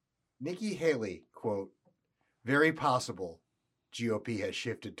 Nikki Haley, quote, very possible GOP has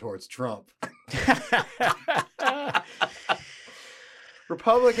shifted towards Trump.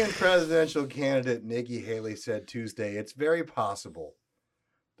 Republican presidential candidate Nikki Haley said Tuesday, it's very possible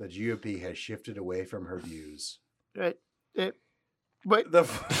the GOP has shifted away from her views. Wait. Good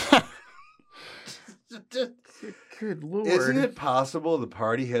Lord. Isn't it possible the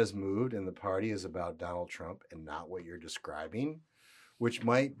party has moved and the party is about Donald Trump and not what you're describing? Which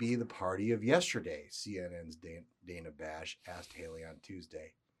might be the party of yesterday, CNN's Dana Bash asked Haley on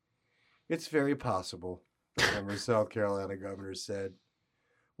Tuesday. It's very possible, the former South Carolina governor said.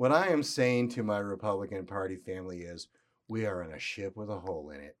 What I am saying to my Republican Party family is we are in a ship with a hole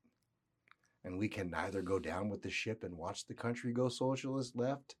in it. And we can neither go down with the ship and watch the country go socialist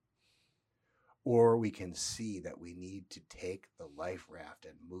left, or we can see that we need to take the life raft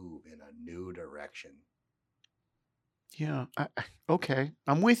and move in a new direction. Yeah, okay.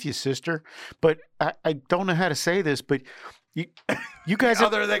 I'm with you, sister. But I don't know how to say this, but you guys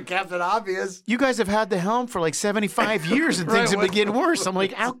other than Captain Obvious, you guys have had the helm for like 75 years and things have been getting worse. I'm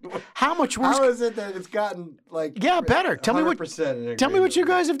like, how much worse? How is it that it's gotten like better? Tell me what you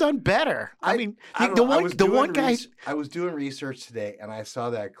guys have done better. I mean, the one guy. I was doing research today and I saw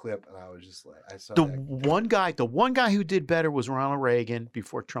that clip and I was just like, the one guy who did better was Ronald Reagan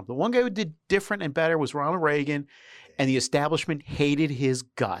before Trump. The one guy who did different and better was Ronald Reagan, and the establishment hated his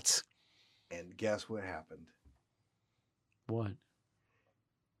guts. And guess what happened? What?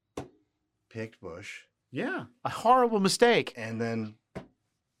 Picked Bush. Yeah, a horrible mistake. And then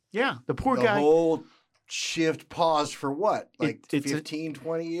the poor the guy. whole shift paused for what? Like It's 15,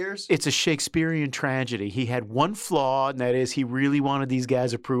 20 years? It's a Shakespearean tragedy. He had one flaw, and that is he really wanted these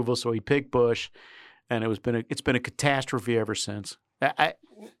guys' approval, so he picked Bush, and it's been a catastrophe ever since.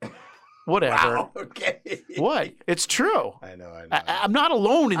 Whatever. Wow, okay. What? It's true. I know. I'm not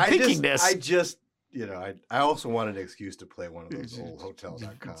alone in thinking this. I also wanted an excuse to play one of those old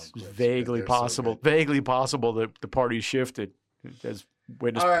Hotel.com clips. Vaguely possible. Vaguely possible that the party shifted.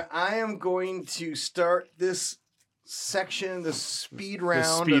 All right, I am going to start this section, the speed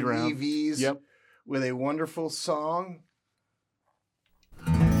round of EVs, with a wonderful song.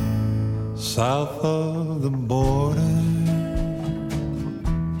 South of the border,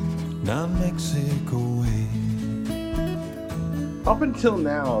 down Mexico way. Up until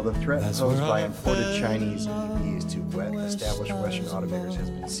now, the threat posed by imported Chinese EVs to established Western automakers has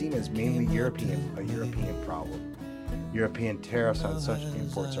been seen as mainly a European problem. European tariffs on such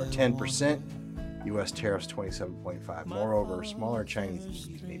imports are 10%, U.S. tariffs 27.5%. Moreover, smaller Chinese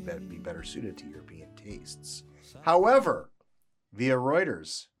EVs may be better suited to European tastes. However, via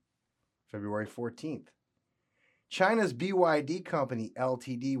Reuters, February 14th, China's BYD company,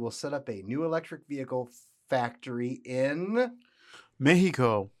 LTD, will set up a new electric vehicle factory in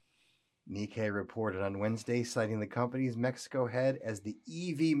Mexico. Nikkei reported on Wednesday, citing the company's Mexico head as the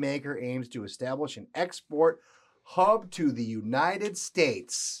EV maker aims to establish an export hub to the United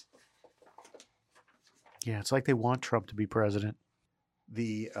States. Yeah, it's like they want Trump to be president.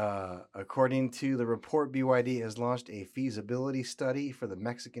 According to the report, BYD has launched a feasibility study for the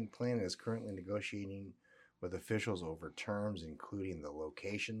Mexican plan and is currently negotiating with officials over terms, including the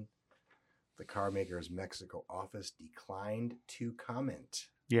location. The car maker's Mexico office declined to comment.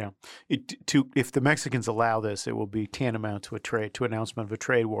 Yeah, if the Mexicans allow this, it will be tantamount to announcement of a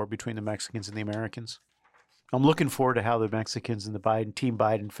trade war between the Mexicans and the Americans. I'm looking forward to how the Mexicans and the Team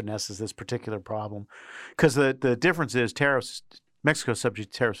Biden finesses this particular problem, because the difference is tariffs. Mexico is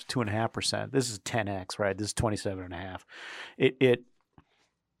subject to tariffs of 2.5%. This is 10x, right? This is 27.5.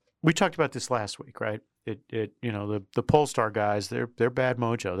 We talked about this last week, right? The Polestar guys, they're bad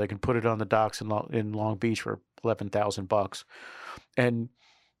mojo. They can put it on the docks in Long Beach for $11,000, and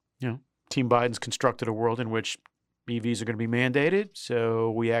Team Biden's constructed a world in which EVs are going to be mandated,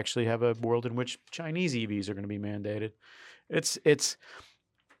 so we actually have a world in which Chinese EVs are going to be mandated.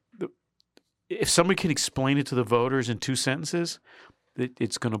 If somebody can explain it to the voters in 2 sentences,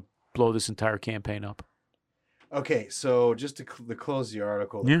 it's going to blow this entire campaign up. Okay, so just to close the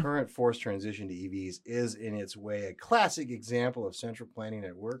article, the current forced transition to EVs is in its way a classic example of central planning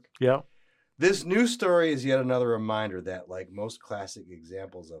at work. Yeah. This news story is yet another reminder that, like most classic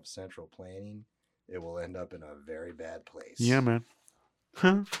examples of central planning, it will end up in a very bad place. Yeah, man.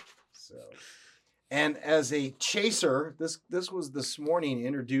 And as a chaser, this was this morning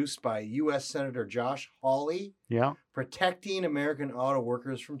introduced by U.S. Senator Josh Hawley. Yeah. Protecting American Auto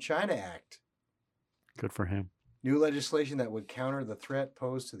Workers from China Act. Good for him. New legislation that would counter the threat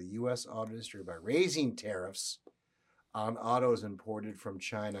posed to the U.S. auto industry by raising tariffs on autos imported from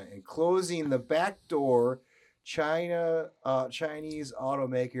China and closing the back door Chinese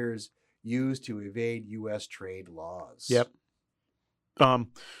automakers use to evade U.S. trade laws. Yep.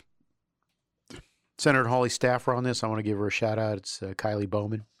 Senator Hawley's staffer on this, I want to give her a shout out. It's Kylie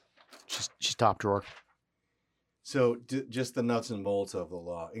Bowman. She's top drawer. So just the nuts and bolts of the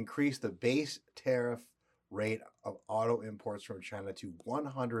law. Increase the base tariff rate of auto imports from China to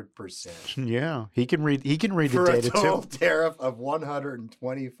 100%. Yeah, he can read the for data a total too. tariff of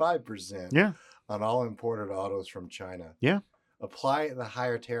 125%. Yeah. On all imported autos from China. Yeah. Apply the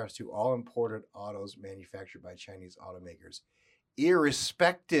higher tariffs to all imported autos manufactured by Chinese automakers,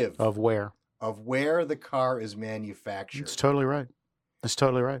 irrespective of where the car is manufactured. It's totally right. That's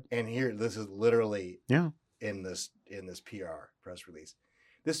totally right. And here, this is literally in this PR press release.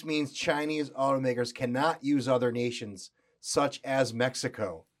 This means Chinese automakers cannot use other nations, such as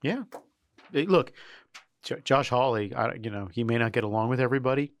Mexico. Yeah. Hey, look, Josh Hawley, he may not get along with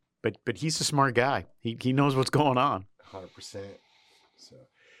everybody, but he's a smart guy. He knows what's going on. 100%. So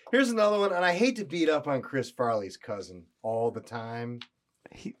here's another one, and I hate to beat up on Chris Farley's cousin all the time.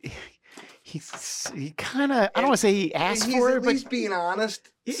 He kind of, I don't want to say he asked for it, but he's being honest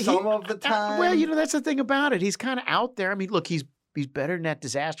some of the time. Well, that's the thing about it. He's kind of out there. I mean, look, he's better than that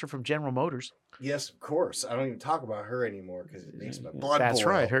disaster from General Motors. Yes, of course. I don't even talk about her anymore because it makes my blood boil. That's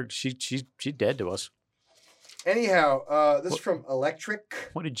right. She's dead to us. Anyhow, this is from Electric.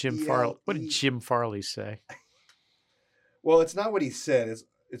 What did Jim Farley say? Well, it's not what he said.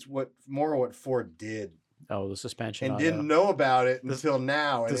 It's what Ford did. Oh, the suspension. and on, didn't know about it until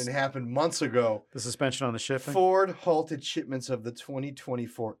now, and it happened months ago. The suspension on the shipping? Ford halted shipments of the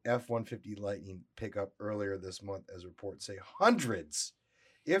 2024 F-150 Lightning pickup earlier this month, as reports say hundreds,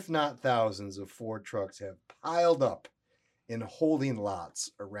 if not thousands, of Ford trucks have piled up in holding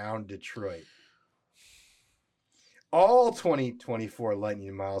lots around Detroit. All 2024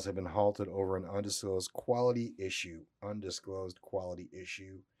 Lightning models have been halted over an undisclosed quality issue.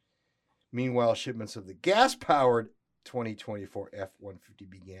 Meanwhile, shipments of the gas-powered 2024 F-150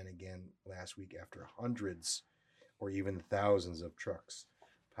 began again last week after hundreds or even thousands of trucks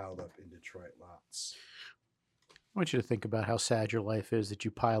piled up in Detroit lots. I want you to think about how sad your life is that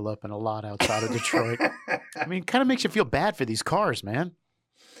you pile up in a lot outside of Detroit. I mean, it kind of makes you feel bad for these cars, man.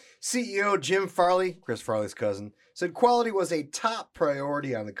 CEO Jim Farley, Chris Farley's cousin, said quality was a top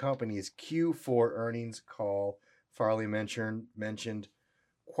priority on the company's Q4 earnings call. Farley mentioned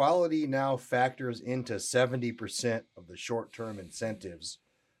quality now factors into 70% of the short-term incentives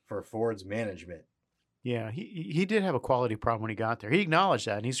for Ford's management. Yeah, he did have a quality problem when he got there. He acknowledged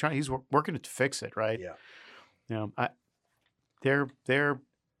that, and he's working to fix it, right? Yeah. You know, their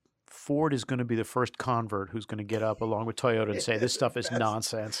Ford is going to be the first convert who's going to get up along with Toyota and say this stuff is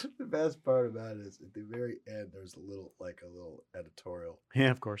nonsense. The best part about it is at the very end, there's a little editorial.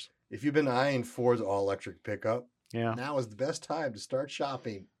 Yeah, of course. If you've been eyeing Ford's all-electric pickup, yeah, now is the best time to start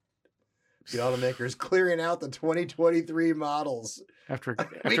shopping. The automaker's clearing out the 2023 models.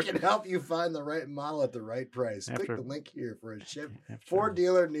 We can help you find the right model at the right price. Click the link here for a Ford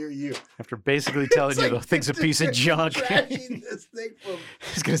dealer near you. After basically telling you the thing's a piece of junk. Tracking this thing from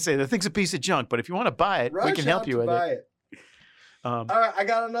He's going to say the thing's a piece of junk, but if you want to buy it, we can help you with it. All right, I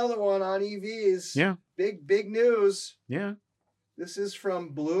got another one on EVs. Yeah. Big news. Yeah. This is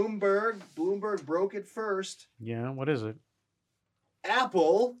from Bloomberg. Bloomberg broke it first. Yeah, what is it?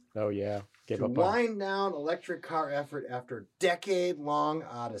 Apple to wind down electric car effort after decade-long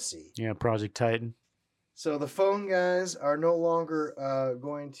odyssey. Yeah, Project Titan. So the phone guys are no longer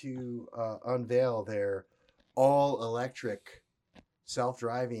going to unveil their all-electric,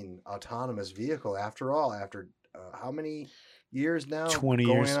 self-driving, autonomous vehicle. After all, after how many years now? 20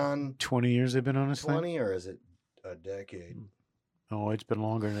 going years. On 20 years they've been on this 20, thing? or is it a decade? Oh, it's been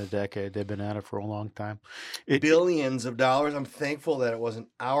longer than a decade. They've been at it for a long time. Billions of dollars. I'm thankful that it wasn't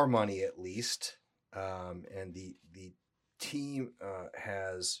our money, at least. And the team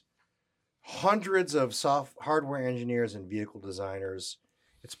has hundreds of hardware engineers and vehicle designers.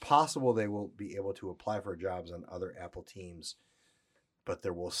 It's possible they will be able to apply for jobs on other Apple teams, but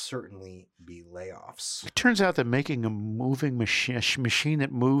there will certainly be layoffs. It turns out that making a moving machine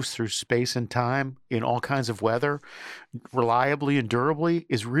that moves through space and time in all kinds of weather, reliably and durably,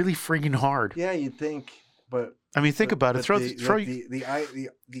 is really freaking hard. Yeah, you'd think, but I mean, think about it.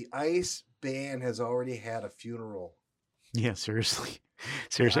 The ICE ban has already had a funeral. Yeah, seriously.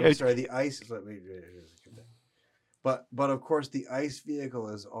 I'm sorry, the ICE. But of course, the ICE vehicle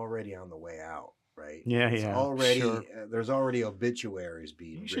is already on the way out. Right. Yeah, it's yeah. Already, sure. There's already obituaries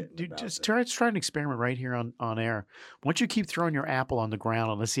being. You should just try an experiment right here on air. Why don't you keep throwing your Apple on the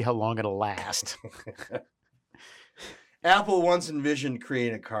ground and let's see how long it'll last? Apple once envisioned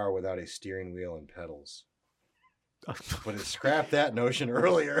creating a car without a steering wheel and pedals, but it scrapped that notion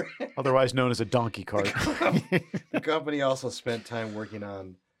earlier. Otherwise known as a donkey cart. The company also spent time working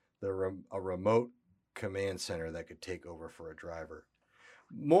on a remote command center that could take over for a driver.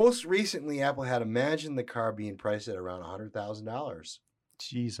 Most recently, Apple had imagined the car being priced at around $100,000.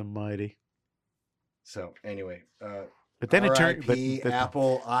 Jeez almighty. So anyway, but then it turned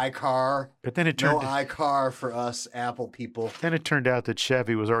Apple iCar. But then it no turned iCar for us Apple people. Then it turned out that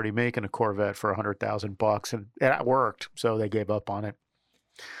Chevy was already making a Corvette for $100,000, and it worked, so they gave up on it.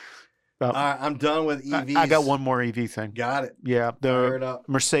 I'm done with EVs. I got one more EV thing. Got it. Yeah,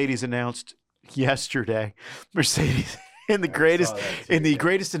 Mercedes announced yesterday. Mercedes. In the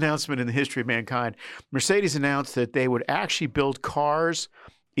greatest announcement in the history of mankind, Mercedes announced that they would actually build cars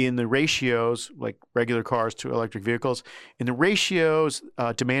in the ratios, like regular cars to electric vehicles, in the ratios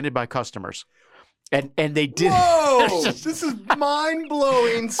demanded by customers. And they did. Whoa! This is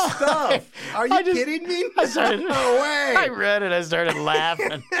mind-blowing stuff. Are you kidding me? No way. I read it. I started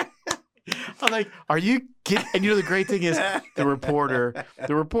laughing. I'm like, are you kidding? And you know, the great thing is the reporter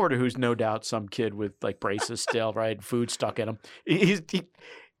who's no doubt some kid with like braces still, right? Food stuck in him. He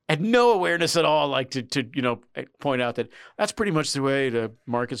had no awareness at all, like to point out that that's pretty much the way the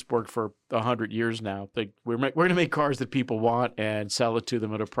market's worked for 100 years now. Like we're going to make cars that people want and sell it to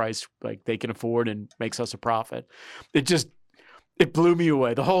them at a price like they can afford and makes us a profit. It blew me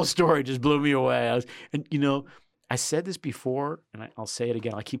away. The whole story just blew me away. I said this before, and I'll say it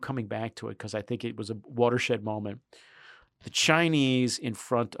again. I keep coming back to it because I think it was a watershed moment. The Chinese, in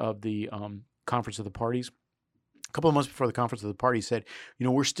front of the Conference of the Parties, a couple of months before the Conference of the Parties, said,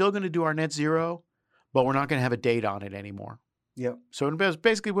 we're still going to do our net zero, but we're not going to have a date on it anymore. Yep. So it's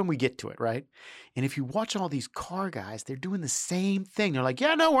basically when we get to it, right? And if you watch all these car guys, they're doing the same thing. They're like,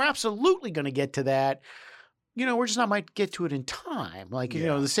 yeah, no, we're absolutely going to get to that. We're just not might get to it in time. Like,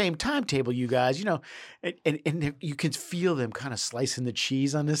 the same timetable, you guys, and you can feel them kind of slicing the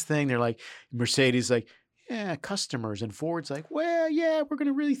cheese on this thing. They're like, Mercedes, like, yeah, customers, and Ford's like, well, yeah, we're going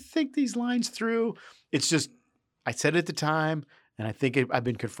to really think these lines through. It's just, I said it at the time, and I think I've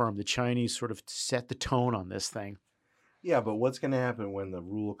been confirmed. The Chinese sort of set the tone on this thing. Yeah, but what's going to happen when the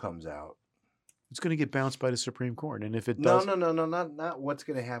rule comes out? It's going to get bounced by the Supreme Court, and if it does, no, not what's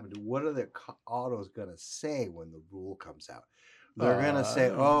going to happen. What are the autos going to say when the rule comes out? They're going to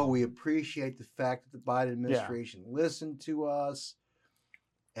say, "Oh, we appreciate the fact that the Biden administration listened to us,"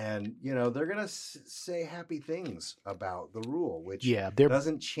 and they're going to say happy things about the rule, which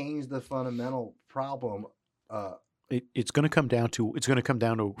doesn't change the fundamental problem. It's going to come down to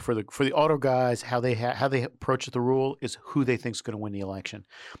for the auto guys how they approach the rule is who they think is going to win the election.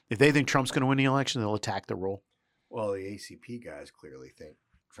 If they think Trump's going to win the election, they'll attack the rule. Well, the ACP guys clearly think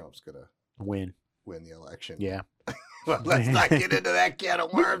Trump's going to win the election. Yeah. Well, let's not get into that can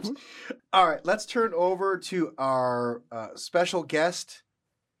of worms. All right, let's turn over to our special guest,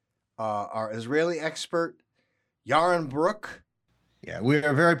 our Israeli expert, Yaron Brook. Yeah, we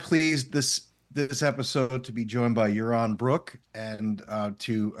are very pleased this episode to be joined by Yaron Brook, and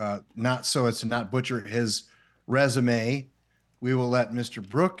not so as to not butcher his resume, we will let Mr.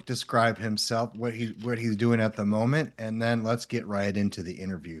 Brook describe himself, what he's doing at the moment, and then let's get right into the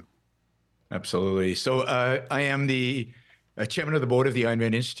interview. Absolutely. So I am the chairman of the board of the Ayn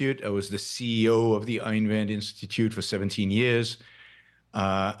Rand Institute. I was the CEO of the Ayn Rand Institute for 17 years.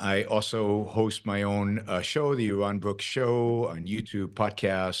 I also host my own show, the Yaron Brook Show, on YouTube,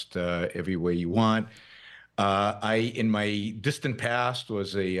 podcast, everywhere you want. I, in my distant past,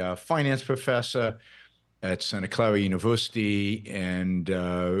 was a finance professor at Santa Clara University, and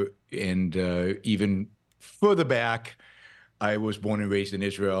even further back, I was born and raised in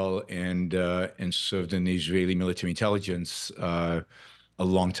Israel and served in the Israeli military intelligence a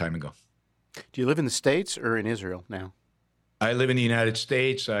long time ago. Do you live in the States or in Israel now? I live in the United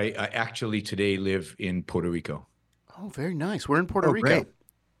States. I actually today live in Puerto Rico. Oh, very nice. We're in Puerto Rico. Great.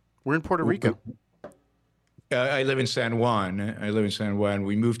 We're in Puerto Rico. I live in San Juan.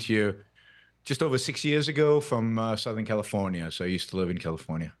 We moved here just over 6 years ago from Southern California. So I used to live in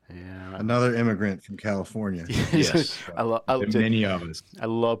California. Yeah. Another immigrant from California. Yes. Many of us. I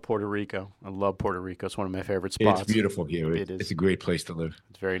love Puerto Rico. It's one of my favorite spots. It's beautiful here. It is. It's a great place to live.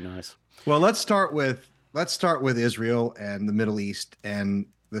 It's very nice. Well, let's start with Israel and the Middle East and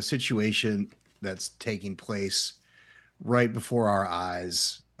the situation that's taking place right before our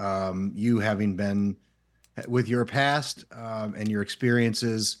eyes. You having been with your past and your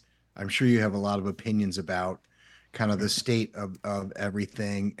experiences, I'm sure you have a lot of opinions about kind of the state of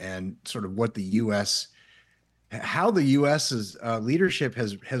everything and sort of what the U.S., how the U.S.'s leadership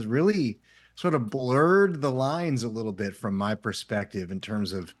has really sort of blurred the lines a little bit from my perspective in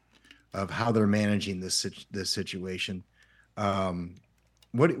terms of how they're managing this situation.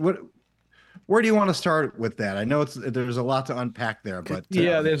 Where do you want to start with that? I know there's a lot to unpack there, but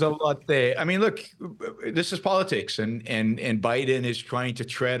there's a lot there. I mean, look, this is politics, and Biden is trying to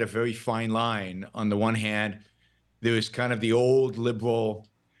tread a very fine line. On the one hand, there is kind of the old liberal,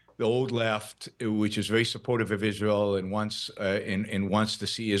 the old left, which is very supportive of Israel and wants to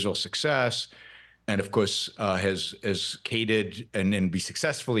see Israel's success. And of course, has catered and be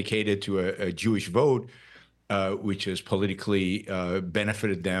successfully catered to a Jewish vote, which has politically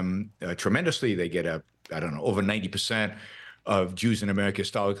benefited them tremendously. They get over 90% of Jews in America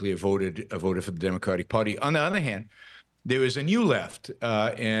historically have voted for the Democratic Party. On the other hand, there is a new left,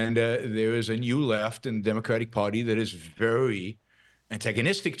 and there is a new left in the Democratic Party that is very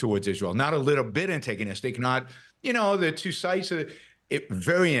antagonistic towards Israel. Not a little bit antagonistic, not, the two sides of it,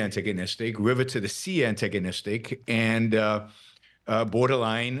 very antagonistic, river to the sea antagonistic, and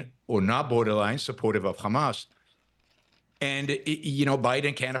borderline or not borderline supportive of Hamas. And,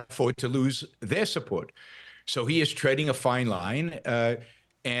 Biden can't afford to lose their support. So he is treading a fine line.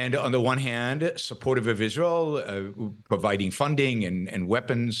 And on the one hand, supportive of Israel, providing funding and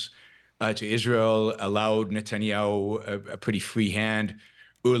weapons to Israel, allowed Netanyahu a pretty free hand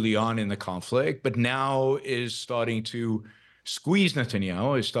early on in the conflict, but now is starting to squeeze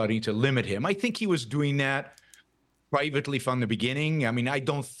Netanyahu, is starting to limit him. I think he was doing that privately from the beginning. I mean, I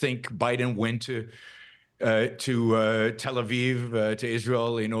don't think Biden went to Tel Aviv, to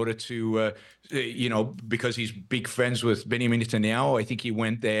Israel, in order to, because he's big friends with Benjamin Netanyahu. I think he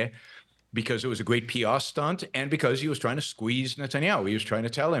went there because it was a great PR stunt and because he was trying to squeeze Netanyahu. He was trying to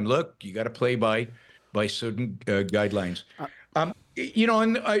tell him, look, you got to play by certain guidelines.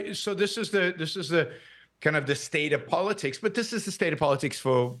 So this is the kind of the state of politics, but this is the state of politics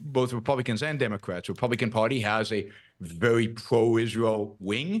for both Republicans and Democrats. Republican Party has a very pro-Israel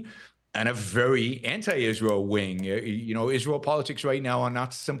wing and a very anti-Israel wing. Israel politics right now are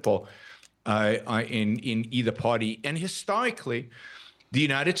not simple in either party. And historically, the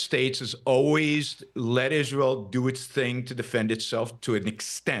United States has always let Israel do its thing to defend itself to an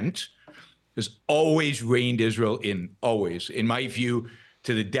extent, has always reined Israel in, always, in my view,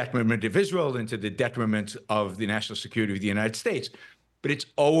 to the detriment of Israel and to the detriment of the national security of the United States. But it's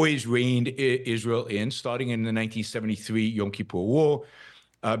always reined Israel in, starting in the 1973 Yom Kippur War.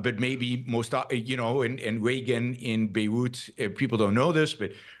 But maybe most, and Reagan in Beirut, people don't know this,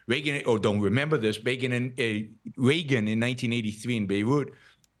 but Reagan, or don't remember this, Reagan in 1983 in Beirut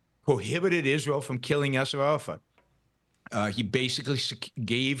prohibited Israel from killing Yasser Arafat. He basically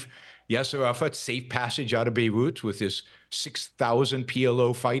gave Yasser Arafat safe passage out of Beirut with his 6,000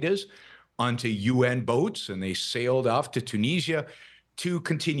 PLO fighters onto UN boats, and they sailed off to Tunisia to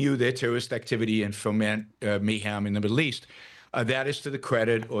continue their terrorist activity and foment mayhem in the Middle East. That is to the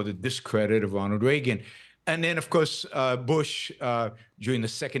credit or the discredit of Ronald Reagan. And then, of course, Bush, during the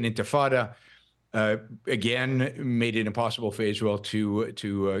Second Intifada, again, made it impossible for Israel to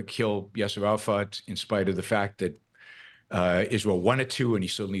kill Yasser Arafat, in spite of the fact that Israel wanted to, and he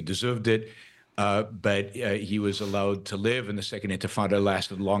certainly deserved it. But he was allowed to live, and the Second Intifada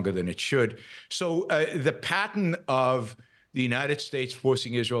lasted longer than it should. So the pattern of the United States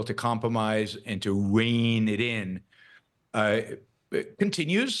forcing Israel to compromise and to rein it in it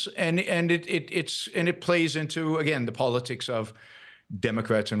continues, and it plays into, again, the politics of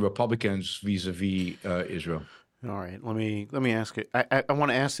Democrats and Republicans vis-a-vis Israel. All right, let me ask it. I want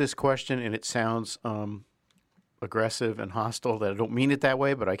to ask this question, and it sounds aggressive and hostile. That I don't mean it that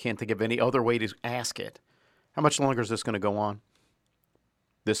way, but I can't think of any other way to ask it. How much longer is this going to go on?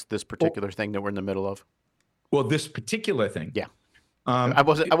 This particular thing that we're in the middle of. Well, this particular thing, yeah. I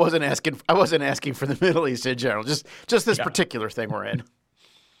wasn't asking for the Middle East in general. Just this particular thing we're in.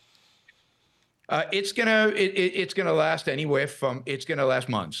 It's gonna last anywhere from. It's gonna last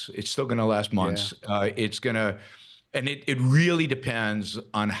months. It's still gonna last months. Yeah. It really depends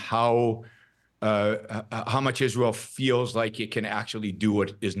on how much Israel feels like it can actually do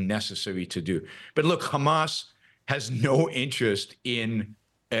what is necessary to do. But look, Hamas has no interest in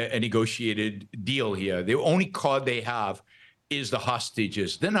a negotiated deal here. The only card they have is the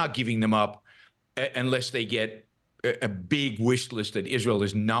hostages. They're not giving them up unless they get a big wish list that Israel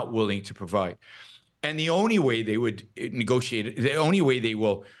is not willing to provide. And the only way they would negotiate it, the only way they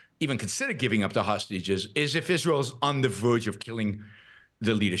will even consider giving up the hostages is if Israel's on the verge of killing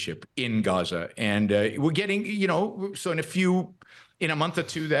the leadership in Gaza. And we're getting, so in a month or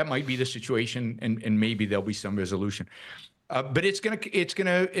two, that might be the situation, and maybe there'll be some resolution. But it's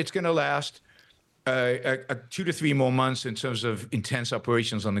gonna last 2 to 3 more months in terms of intense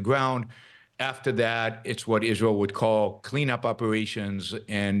operations on the ground. After that, it's what Israel would call cleanup operations,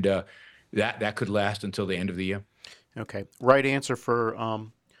 and that could last until the end of the year. Okay. Right answer for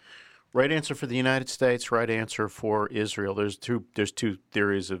the United States. Right answer for Israel. There's two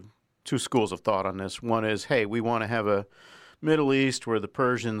theories of two schools of thought on this. One is, hey, we want to have a Middle East where the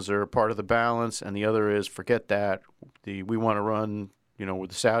Persians are part of the balance, and the other is, forget that. We want to run. Where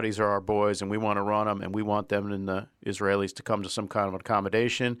the Saudis are our boys, and we want to run them, and we want them and the Israelis to come to some kind of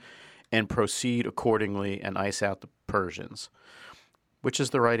accommodation and proceed accordingly and ice out the Persians. Which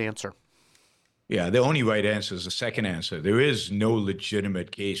is the right answer? Yeah, the only right answer is the second answer. There is no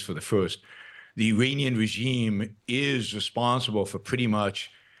legitimate case for the first. The Iranian regime is responsible for pretty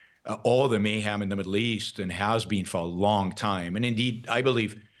much all the mayhem in the Middle East and has been for a long time. And indeed, I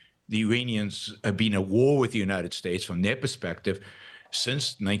believe the Iranians have been at war with the United States from their perspective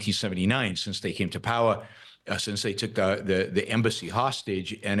since 1979, since they came to power, since they took the embassy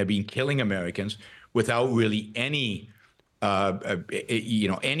hostage, and have been killing Americans without really any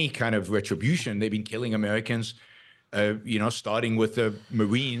any kind of retribution. They've been killing Americans, starting with the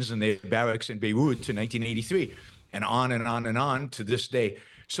Marines and their barracks in Beirut to 1983, and on and on and on to this day.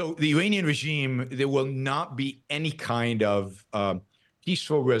 So the Iranian regime, there will not be any kind of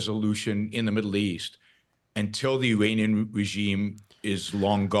peaceful resolution in the Middle East until the Iranian regime is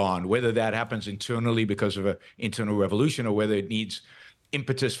long gone, whether that happens internally because of an internal revolution or whether it needs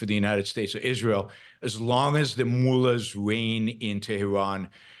impetus for the United States or Israel. As long as the mullahs reign in Tehran,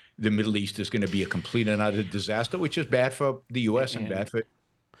 the Middle East is going to be a complete and utter disaster, which is bad for the U.S. and bad for.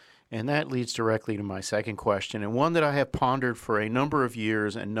 And that leads directly to my second question, and one that I have pondered for a number of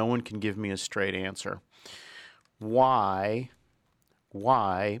years, and no one can give me a straight answer. Why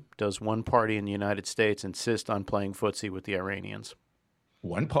does one party in the United States insist on playing footsie with the Iranians?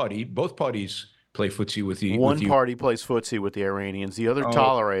 One party, both parties play footsie with the. One party plays footsie with the Iranians. The other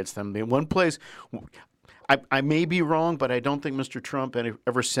tolerates them. The one plays. I may be wrong, but I don't think Mr. Trump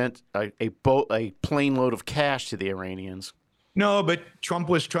ever sent a plane load of cash to the Iranians. No, but Trump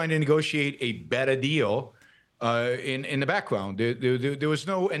was trying to negotiate a better deal in the background. There was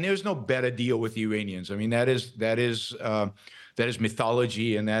no better deal with the Iranians. I mean, that is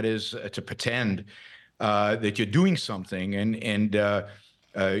mythology, and that is to pretend that you're doing something. And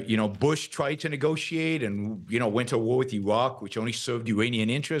Bush tried to negotiate and went to war with Iraq, which only served Iranian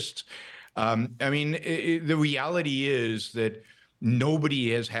interests. The reality is that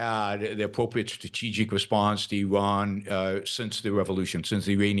nobody has had the appropriate strategic response to Iran since the revolution, since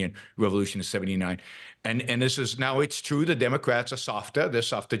the Iranian Revolution of '79. And this is now, it's true, the Democrats are softer. They're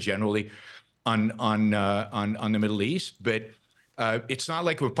softer generally on the Middle East, but it's not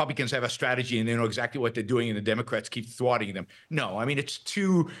like Republicans have a strategy and they know exactly what they're doing and the Democrats keep thwarting them. No, I mean, it's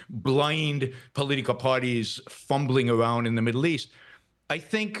two blind political parties fumbling around in the Middle East. I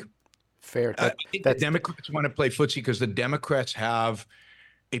think fair. The Democrats want to play footsie because the Democrats have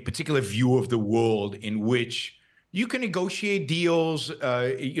a particular view of the world in which you can negotiate deals.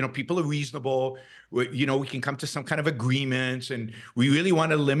 People are reasonable. We can come to some kind of agreements, and we really want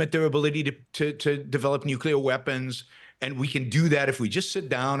to limit their ability to develop nuclear weapons. And we can do that if we just sit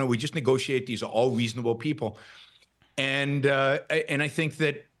down and we just negotiate. These are all reasonable people. And I think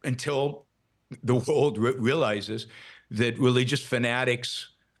that until the world realizes that religious fanatics,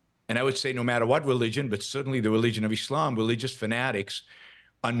 and I would say no matter what religion, but certainly the religion of Islam, religious fanatics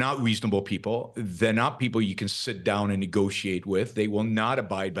are not reasonable people. They're not people you can sit down and negotiate with. They will not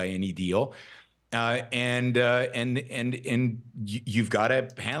abide by any deal. And you've got to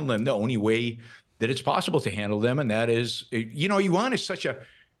handle them the only way that it's possible to handle them. And that is, Iran is such a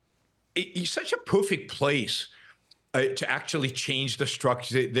perfect place to actually change the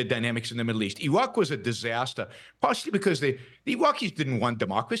structure, the dynamics in the Middle East. Iraq was a disaster, partially because the Iraqis didn't want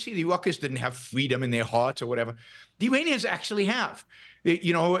democracy. The Iraqis didn't have freedom in their hearts or whatever. The Iranians actually have.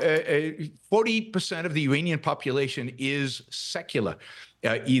 40% of the Iranian population is secular.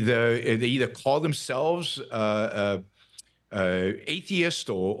 They either call themselves atheist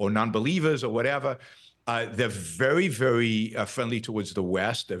or non-believers or whatever. They're very, very friendly towards the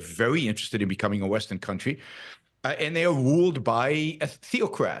West. They're very interested in becoming a Western country. And they are ruled by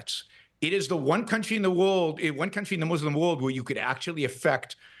theocrats. It is the one country in the world, one country in the Muslim world where you could actually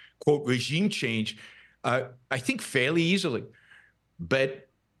affect, quote, regime change, I think fairly easily. But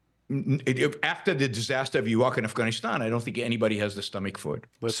after the disaster of Iraq and Afghanistan, I don't think anybody has the stomach for it,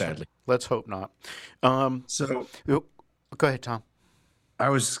 sadly. Let's hope not. Go ahead, Tom. I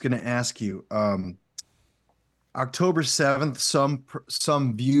was just going to ask you, October 7th,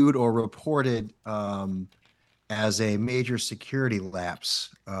 some viewed or reported as a major security lapse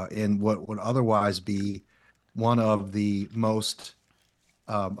in what would otherwise be one of the most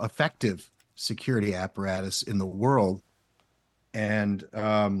effective security apparatus in the world. And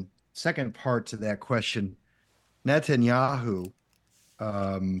second part to that question, Netanyahu,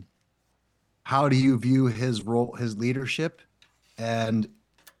 how do you view his role, his leadership, and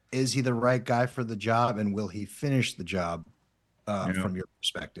is he the right guy for the job, and will he finish the job from your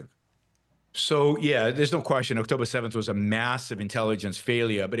perspective? So, yeah, there's no question. October 7th was a massive intelligence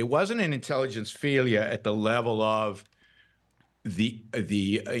failure, but it wasn't an intelligence failure at the level of the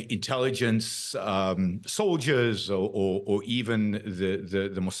intelligence soldiers or even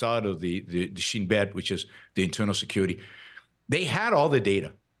the Mossad or the Shin Bet, which is the internal security. They had all the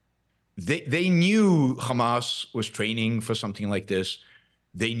data. They knew Hamas was training for something like this.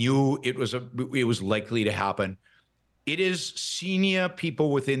 They knew it was likely to happen. It is senior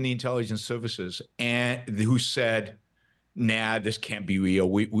people within the intelligence services and who said, "Nah, this can't be real.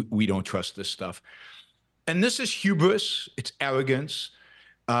 We don't trust this stuff." And this is hubris. It's arrogance,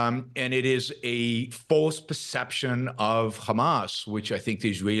 and it is a false perception of Hamas, which I think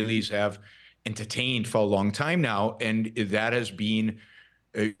the Israelis have entertained for a long time now, and that has been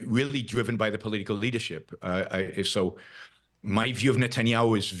really driven by the political leadership. So my view of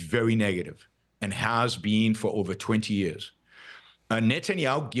Netanyahu is very negative and has been for over 20 years.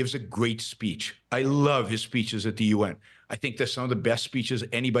 Netanyahu gives a great speech. I love his speeches at the UN. I think they're some of the best speeches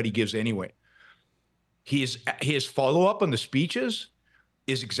anybody gives anyway. His follow-up on the speeches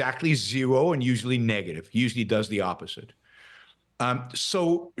is exactly zero and usually negative. He usually does the opposite.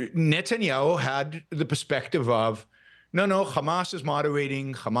 So Netanyahu had the perspective of, no, Hamas is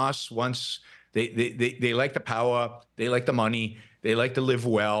moderating. Hamas wants, they like the power, they like the money, they like to live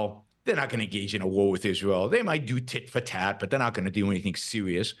well. They're not going to engage in a war with Israel. They might do tit for tat, but they're not going to do anything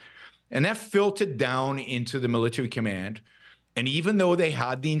serious. And that filtered down into the military command. And even though they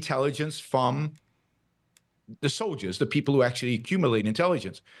had the intelligence from the soldiers, the people who actually accumulate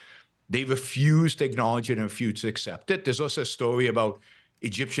intelligence, they refused to acknowledge it and refused to accept it. There's also a story about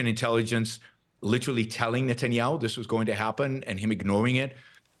Egyptian intelligence literally telling Netanyahu this was going to happen and him ignoring it.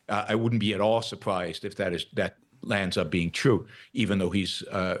 I wouldn't be at all surprised if that lands up being true, even though he's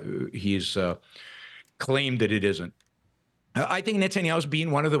claimed that it isn't. I think Netanyahu's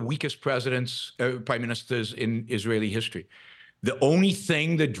been one of the weakest prime ministers in Israeli history. The only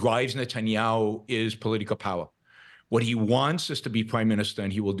thing that drives Netanyahu is political power. What he wants is to be prime minister,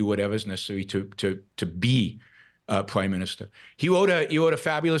 and he will do whatever is necessary to be prime minister. He wrote a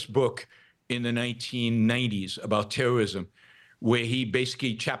fabulous book in the 1990s about terrorism, where he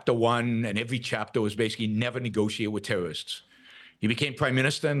basically, chapter 1 and every chapter was basically never negotiate with terrorists. He became prime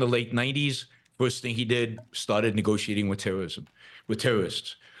minister in the late 90s. First thing he did, started negotiating with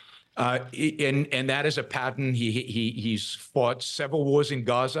terrorists. And that is a pattern. He's fought several wars in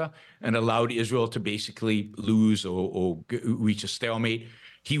Gaza and allowed Israel to basically lose or reach a stalemate.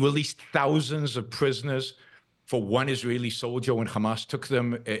 He released thousands of prisoners for one Israeli soldier when Hamas took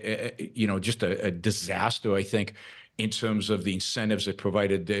them. Just a disaster, I think, in terms of the incentives it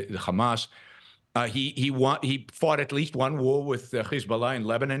provided the Hamas. He fought at least one war with Hezbollah in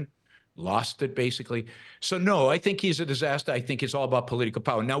Lebanon. Lost it, basically. So, no, I think he's a disaster. I think it's all about political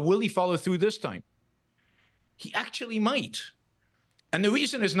power. Now, will he follow through this time? He actually might. And the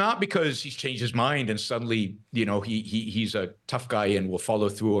reason is not because he's changed his mind and suddenly, he's a tough guy and will follow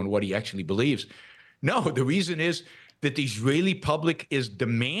through on what he actually believes. No, the reason is that the Israeli public is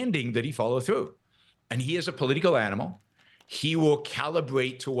demanding that he follow through. And he is a political animal. He will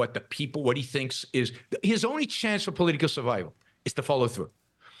calibrate to what he thinks is his only chance for political survival is to follow through.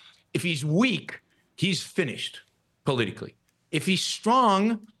 If he's weak, he's finished politically. If he's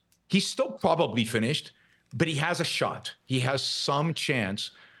strong, he's still probably finished, but he has a shot. He has some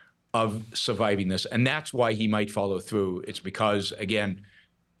chance of surviving this. And that's why he might follow through. It's because, again,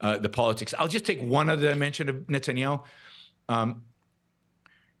 the politics. I'll just take one other dimension of Netanyahu. When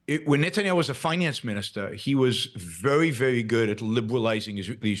Netanyahu was a finance minister, he was very, very good at liberalizing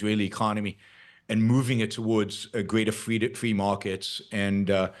the Israeli economy and moving it towards greater free markets and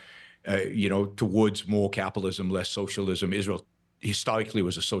towards more capitalism, less socialism. Israel historically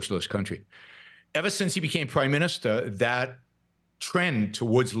was a socialist country. Ever since he became prime minister, that trend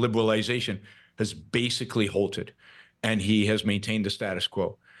towards liberalization has basically halted, and he has maintained the status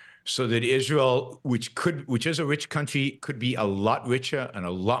quo. So that Israel, which is a rich country, could be a lot richer and a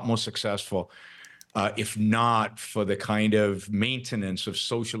lot more successful, if not for the kind of maintenance of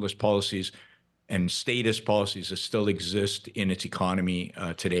socialist policies and statist policies that still exist in its economy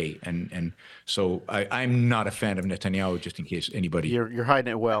today. And so I'm not a fan of Netanyahu, just in case anybody. You're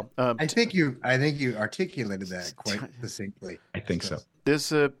hiding it well. I think you articulated that quite succinctly. I think so.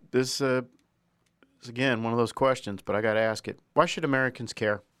 This is again one of those questions, but I got to ask it. Why should Americans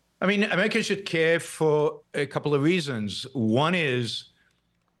care? I mean, Americans should care for a couple of reasons. One is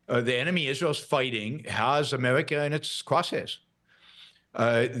the enemy Israel's fighting has America in its crosshairs.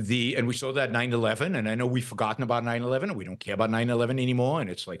 And we saw that 9/11, and I know we've forgotten about 9/11, and we don't care about 9/11 anymore, and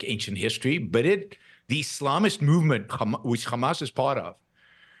it's like ancient history. But the Islamist movement, which Hamas is part of,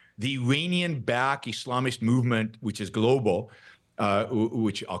 the Iranian-backed Islamist movement, which is global,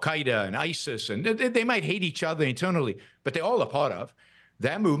 which Al-Qaeda and ISIS, and they might hate each other internally, but they all are part of.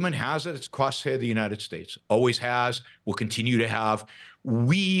 That movement has at its crosshair the United States, always has, will continue to have.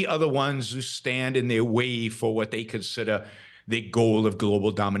 We are the ones who stand in their way for what they consider the goal of global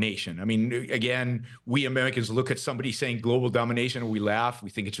domination. I mean, again, we Americans look at somebody saying global domination and we laugh.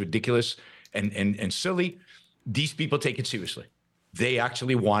 We think it's ridiculous and silly. These people take it seriously. They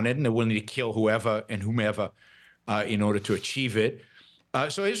actually want it, and they're willing to kill whoever and whomever in order to achieve it.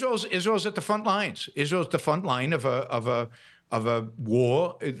 So Israel's at the front lines. Israel's the front line of a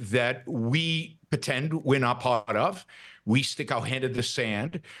war that we pretend we're not part of. We stick our hand in the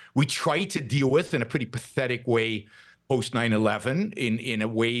sand. We try to deal with in a pretty pathetic way post 9/11 in a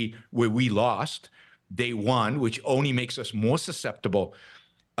way where we lost. They won, which only makes us more susceptible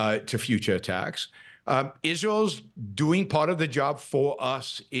to future attacks. Israel's doing part of the job for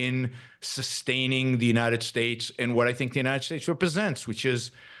us in sustaining the United States and what I think the United States represents, which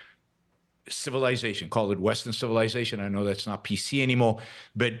is civilization, call it Western civilization. I know that's not PC anymore,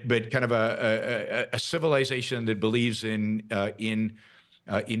 but kind of a civilization that believes in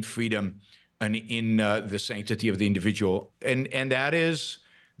freedom and in the sanctity of the individual, and that is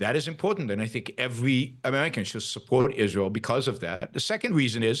important. And I think every American should support Israel because of that. The second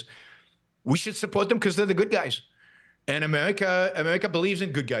reason is we should support them because they're the good guys, and America believes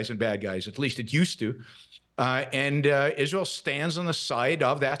in good guys and bad guys. At least it used to. And Israel stands on the side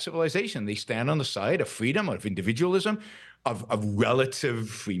of that civilization. They stand on the side of freedom, of individualism, of relative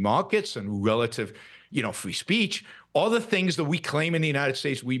free markets and relative, free speech. All the things that we claim in the United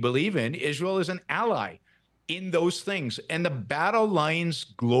States we believe in, Israel is an ally in those things. And the battle lines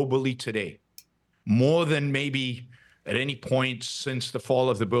globally today, more than maybe at any point since the fall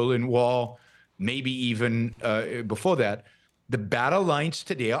of the Berlin Wall, maybe even before that, the battle lines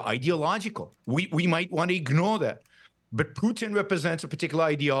today are ideological. We might want to ignore that. But Putin represents a particular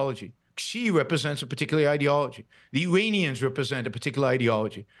ideology. Xi represents a particular ideology. The Iranians represent a particular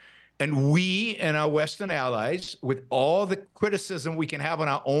ideology. And we and our Western allies, with all the criticism we can have on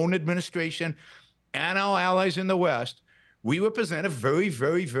our own administration and our allies in the West, we represent a very,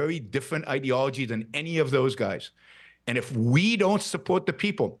 very, very different ideology than any of those guys. And if we don't support the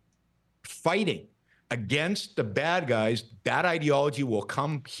people fighting against the bad guys, that ideology will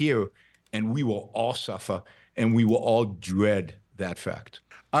come here and we will all suffer and we will all dread that fact.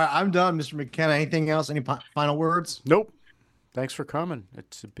 All right, I'm done, Mr. McKenna. Anything else? Any final words? Nope. Thanks for coming.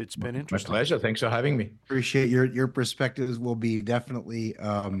 It's been interesting. My pleasure. Thanks for having me. Appreciate your perspectives. Will be definitely.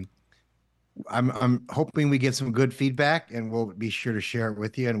 I'm hoping we get some good feedback, and we'll be sure to share it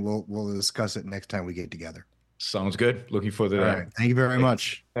with you, and we'll discuss it next time we get together. Sounds good. Looking forward to that. All right. Thank you very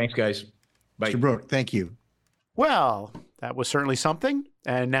much. Thanks, guys. Bye. Mr. Brooke, thank you. Well, that was certainly something,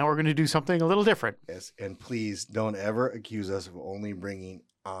 and now we're going to do something a little different. Yes, and please don't ever accuse us of only bringing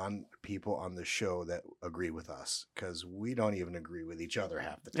on people on the show that agree with us, because we don't even agree with each other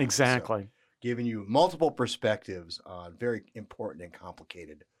half the time. Exactly. So, giving you multiple perspectives on very important and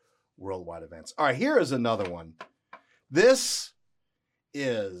complicated worldwide events. All right, here is another one. This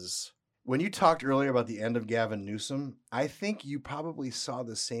is, when you talked earlier about the end of Gavin Newsom, I think you probably saw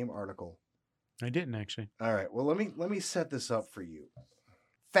the same article. I didn't actually. All right, well, let me set this up for you.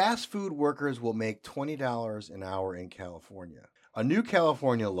 Fast food workers will make $20 an hour in California. A new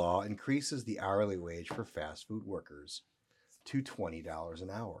California law increases the hourly wage for fast food workers to $20 an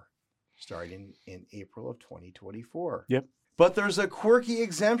hour, starting in April of 2024. Yep. But there's a quirky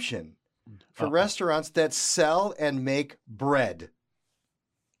exemption for restaurants that sell and make bread.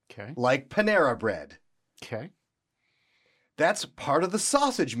 Okay. Like Panera Bread. Okay. That's part of the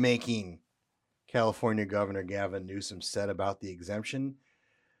sausage making, California Governor Gavin Newsom said about the exemption.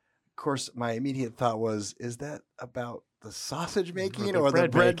 Of course, my immediate thought was, is that about the sausage making or the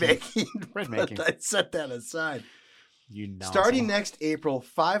bread making? Bread making. I set that aside. You know. Starting next April,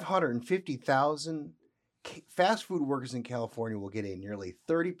 550,000 fast food workers in California will get a nearly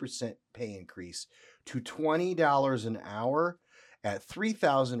 30% pay increase to $20 an hour at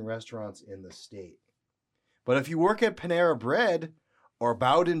 3,000 restaurants in the state. But if you work at Panera Bread or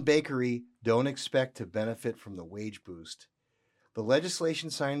Bowden Bakery, don't expect to benefit from the wage boost. The legislation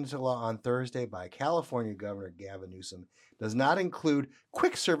signed into law on Thursday by California Governor Gavin Newsom does not include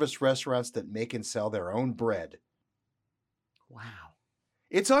quick service restaurants that make and sell their own bread. Wow.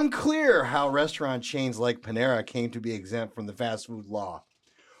 It's unclear how restaurant chains like Panera came to be exempt from the fast food law.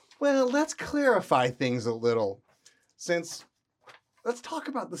 Well, let's clarify things a little. Let's talk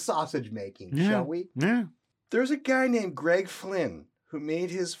about the sausage making, shall we? Yeah. There's a guy named Greg Flynn who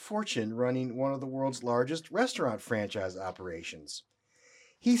made his fortune running one of the world's largest restaurant franchise operations.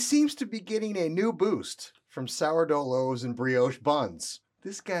 He seems to be getting a new boost from sourdough loaves and brioche buns.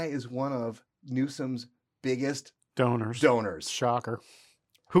 This guy is one of Newsom's biggest donors. Shocker.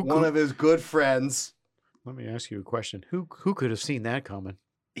 One of his good friends. Let me ask you a question. Who could have seen that coming?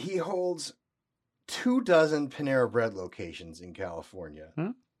 He holds 24 Panera Bread locations in California.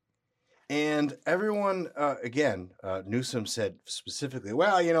 Huh? And everyone, Newsom said specifically,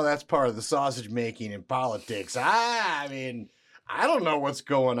 well, that's part of the sausage making in politics. I mean, I don't know what's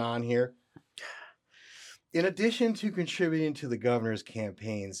going on here. In addition to contributing to the governor's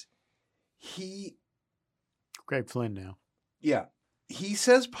campaigns, Greg Flynn now. Yeah. He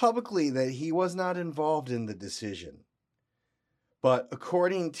says publicly that he was not involved in the decision. But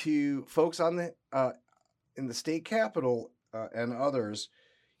according to folks in the state capitol and others,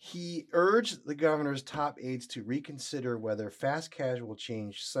 he urged the governor's top aides to reconsider whether fast casual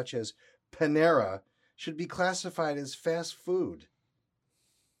chains such as Panera should be classified as fast food.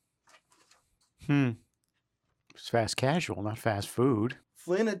 It's fast casual, not fast food.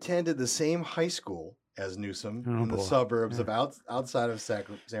 Flynn attended the same high school as Newsom in the boy. suburbs of outside of San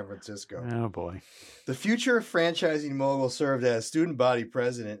Francisco. Oh, boy. The future franchising mogul served as student body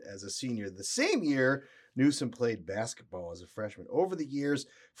president as a senior. The same year, Newsom played basketball as a freshman. Over the years,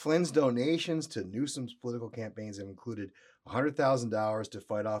 Flynn's donations to Newsom's political campaigns have included $100,000 to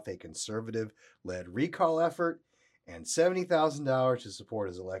fight off a conservative-led recall effort and $70,000 to support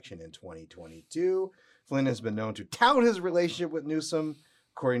his election in 2022. Flynn has been known to tout his relationship with Newsom,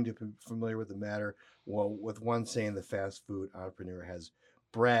 according to people familiar with the matter, with one saying the fast food entrepreneur has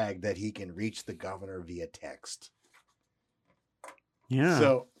bragged that he can reach the governor via text. Yeah.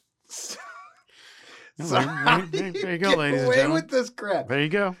 So there you go, ladies and gentlemen. with this crap. There you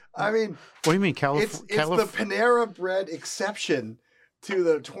go. I mean, what do you mean, it's the Panera Bread exception to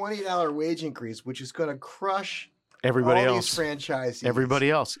the $20 wage increase, which is going to crush everybody all else. These franchisees. Everybody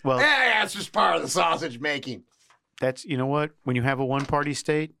else. Well, that's just part of the sausage making. That's, you know what? When you have a one-party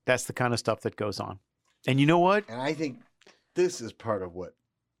state, that's the kind of stuff that goes on. And you know what? And I think this is part of what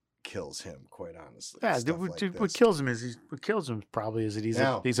kills him, quite honestly. Yeah, what kills him probably is that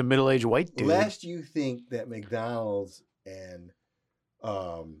he's a middle-aged white dude. Lest you think that McDonald's and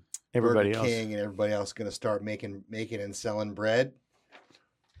everybody Burger else King and everybody else is going to start making and selling bread.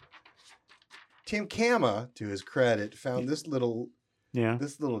 Tim Kama, to his credit, found this little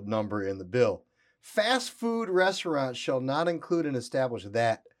number in the bill. Fast food restaurants shall not include and establish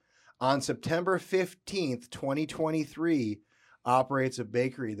that on September 15th, 2023, operates a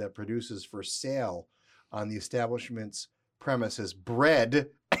bakery that produces for sale on the establishment's premises bread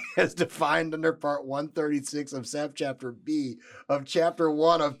as defined under Part 136 of Subchapter B of Chapter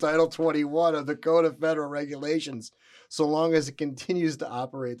 1 of Title 21 of the Code of Federal Regulations, so long as it continues to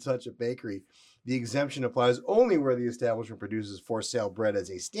operate such a bakery. The exemption applies only where the establishment produces for sale bread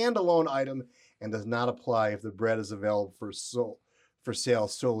as a standalone item and does not apply if the bread is available for sale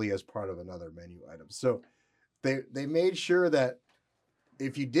solely as part of another menu item. So they made sure that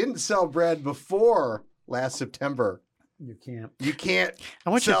if you didn't sell bread before last September, you can't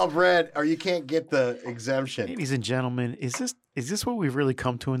sell bread or you can't get the exemption. Ladies and gentlemen, is this what we've really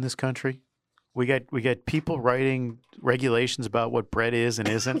come to in this country? We got people writing regulations about what bread is and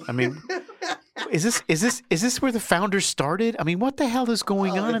isn't. I mean, is this where the founders started? I mean, what the hell is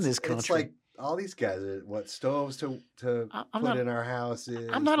going on in this country? It's like all these guys, what stoves to put in our houses.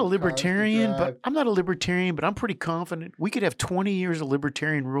 I'm not a libertarian, but I'm pretty confident we could have 20 years of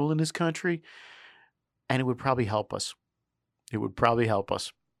libertarian rule in this country, and it would probably help us. It would probably help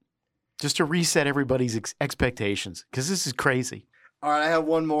us just to reset everybody's expectations, because this is crazy. All right, I have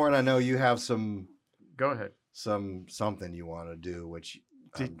one more, and I know you have some. Go ahead. Something you want to do, which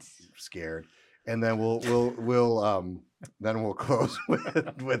I'm scared, and then we'll close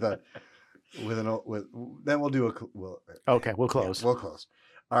Okay, we'll close. Yeah, we'll close.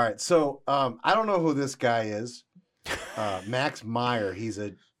 All right. So I don't know who this guy is. Max Meyer. He's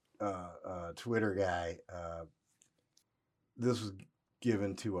a Twitter guy. This was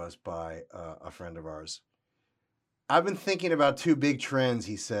given to us by a friend of ours. I've been thinking about two big trends,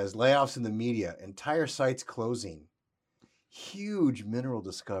 he says. Layoffs in the media, entire sites closing, huge mineral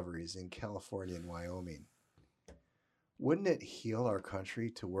discoveries in California and Wyoming. Wouldn't it heal our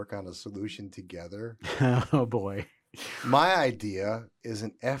country to work on a solution together? Oh, boy. My idea is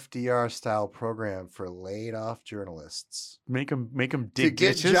an FDR-style program for laid-off journalists. Make them dig to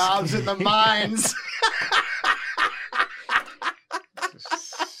get ditches? Jobs in the mines.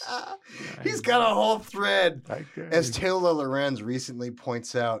 He's got a whole thread. As Taylor Lorenz recently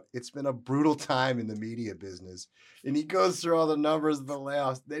points out, it's been a brutal time in the media business. And he goes through all the numbers of the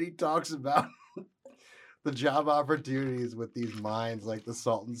layoffs. Then he talks about the job opportunities with these mines, like the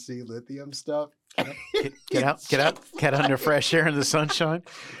Salton Sea lithium stuff. Get out under fresh air in the sunshine.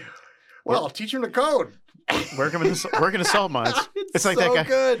 Well, teach them the code. Working in salt mines. It's like so that guy.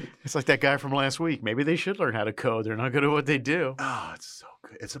 Good. It's like that guy from last week. Maybe they should learn how to code. They're not good at what they do. Oh, it's so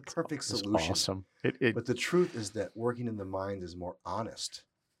good. It's a perfect solution. Awesome. But the truth is that working in the mines is more honest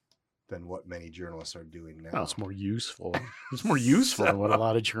than what many journalists are doing now. Oh, it's more useful. It's more useful than what a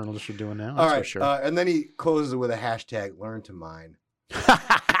lot of journalists are doing now. All That's right. for sure. And then he closes it with a hashtag, learn to mine.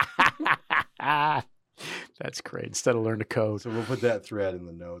 That's great. Instead of learn to code. So we'll put that thread in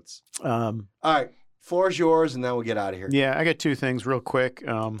the notes. All right. Floor is yours, and then we'll get out of here. Yeah, I got two things real quick.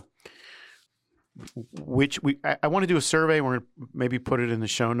 I want to do a survey. We're going to maybe put it in the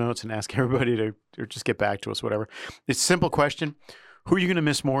show notes and ask everybody to or just get back to us, whatever. It's a simple question. Who are you going to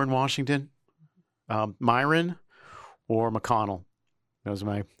miss more in Washington? Myron or McConnell? That's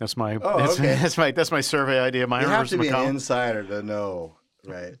my survey idea. Myron you have versus to be McConnell. an insider to know,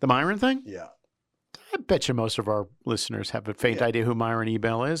 right? The Myron thing? Yeah. I bet you most of our listeners have a faint idea who Myron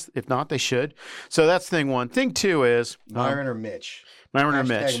Ebell is. If not, they should. So that's thing one. Thing two is Myron or Mitch. Myron or Hashtag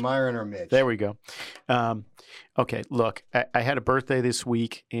Mitch. Myron or Mitch. There we go. Okay, look, I had a birthday this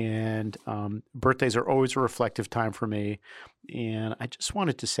week, and birthdays are always a reflective time for me. And I just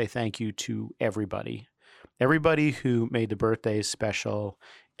wanted to say thank you to everybody. Everybody who made the birthdays special,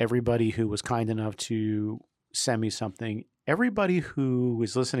 everybody who was kind enough to send me something, everybody who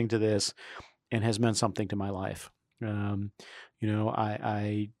is listening to this and has meant something to my life.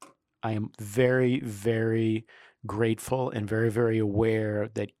 I am very, very grateful and very, very aware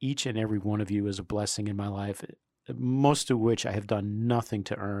that each and every one of you is a blessing in my life, most of which I have done nothing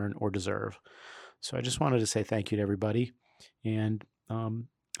to earn or deserve. So I just wanted to say thank you to everybody. And I'm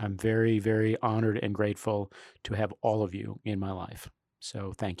very, very honored and grateful to have all of you in my life.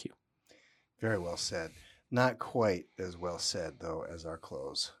 So thank you. Very well said. Not quite as well said, though, as our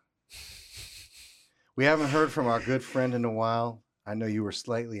close. We haven't heard from our good friend in a while. I know you were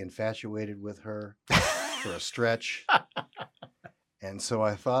slightly infatuated with her for a stretch. And so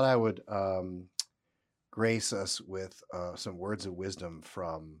I thought I would grace us with some words of wisdom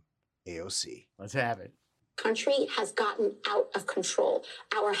from AOC. Let's have it. Country has gotten out of control.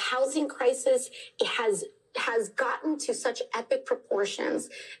 Our housing crisis has gotten to such epic proportions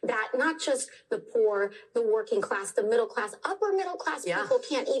that not just the poor, the working class, the middle class, upper middle class people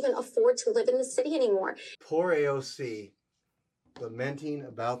can't even afford to live in the city anymore. Poor AOC, lamenting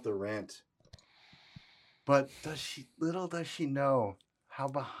about the rent. But little does she know how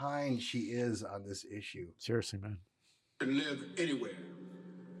behind she is on this issue. Seriously, man. To live anywhere,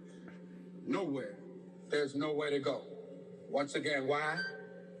 nowhere. There's nowhere to go. Once again, why?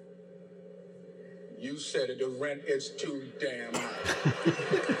 You said it, the rent is too damn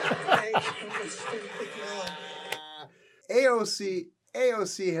high.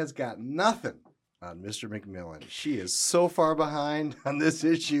 AOC has got nothing on Mr. McMillan. She is so far behind on this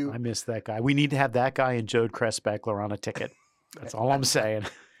issue. I miss that guy. We need to have that guy and Jode Kressbeckler on a ticket. That's all I'm saying.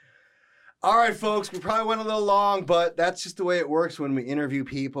 All right, folks, we probably went a little long, but that's just the way it works when we interview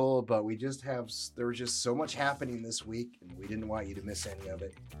people. But there was just so much happening this week, and we didn't want you to miss any of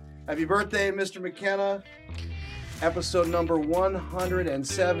it. Happy birthday, Mr. McKenna. Episode number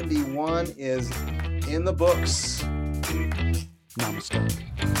 171 is in the books. Namaste.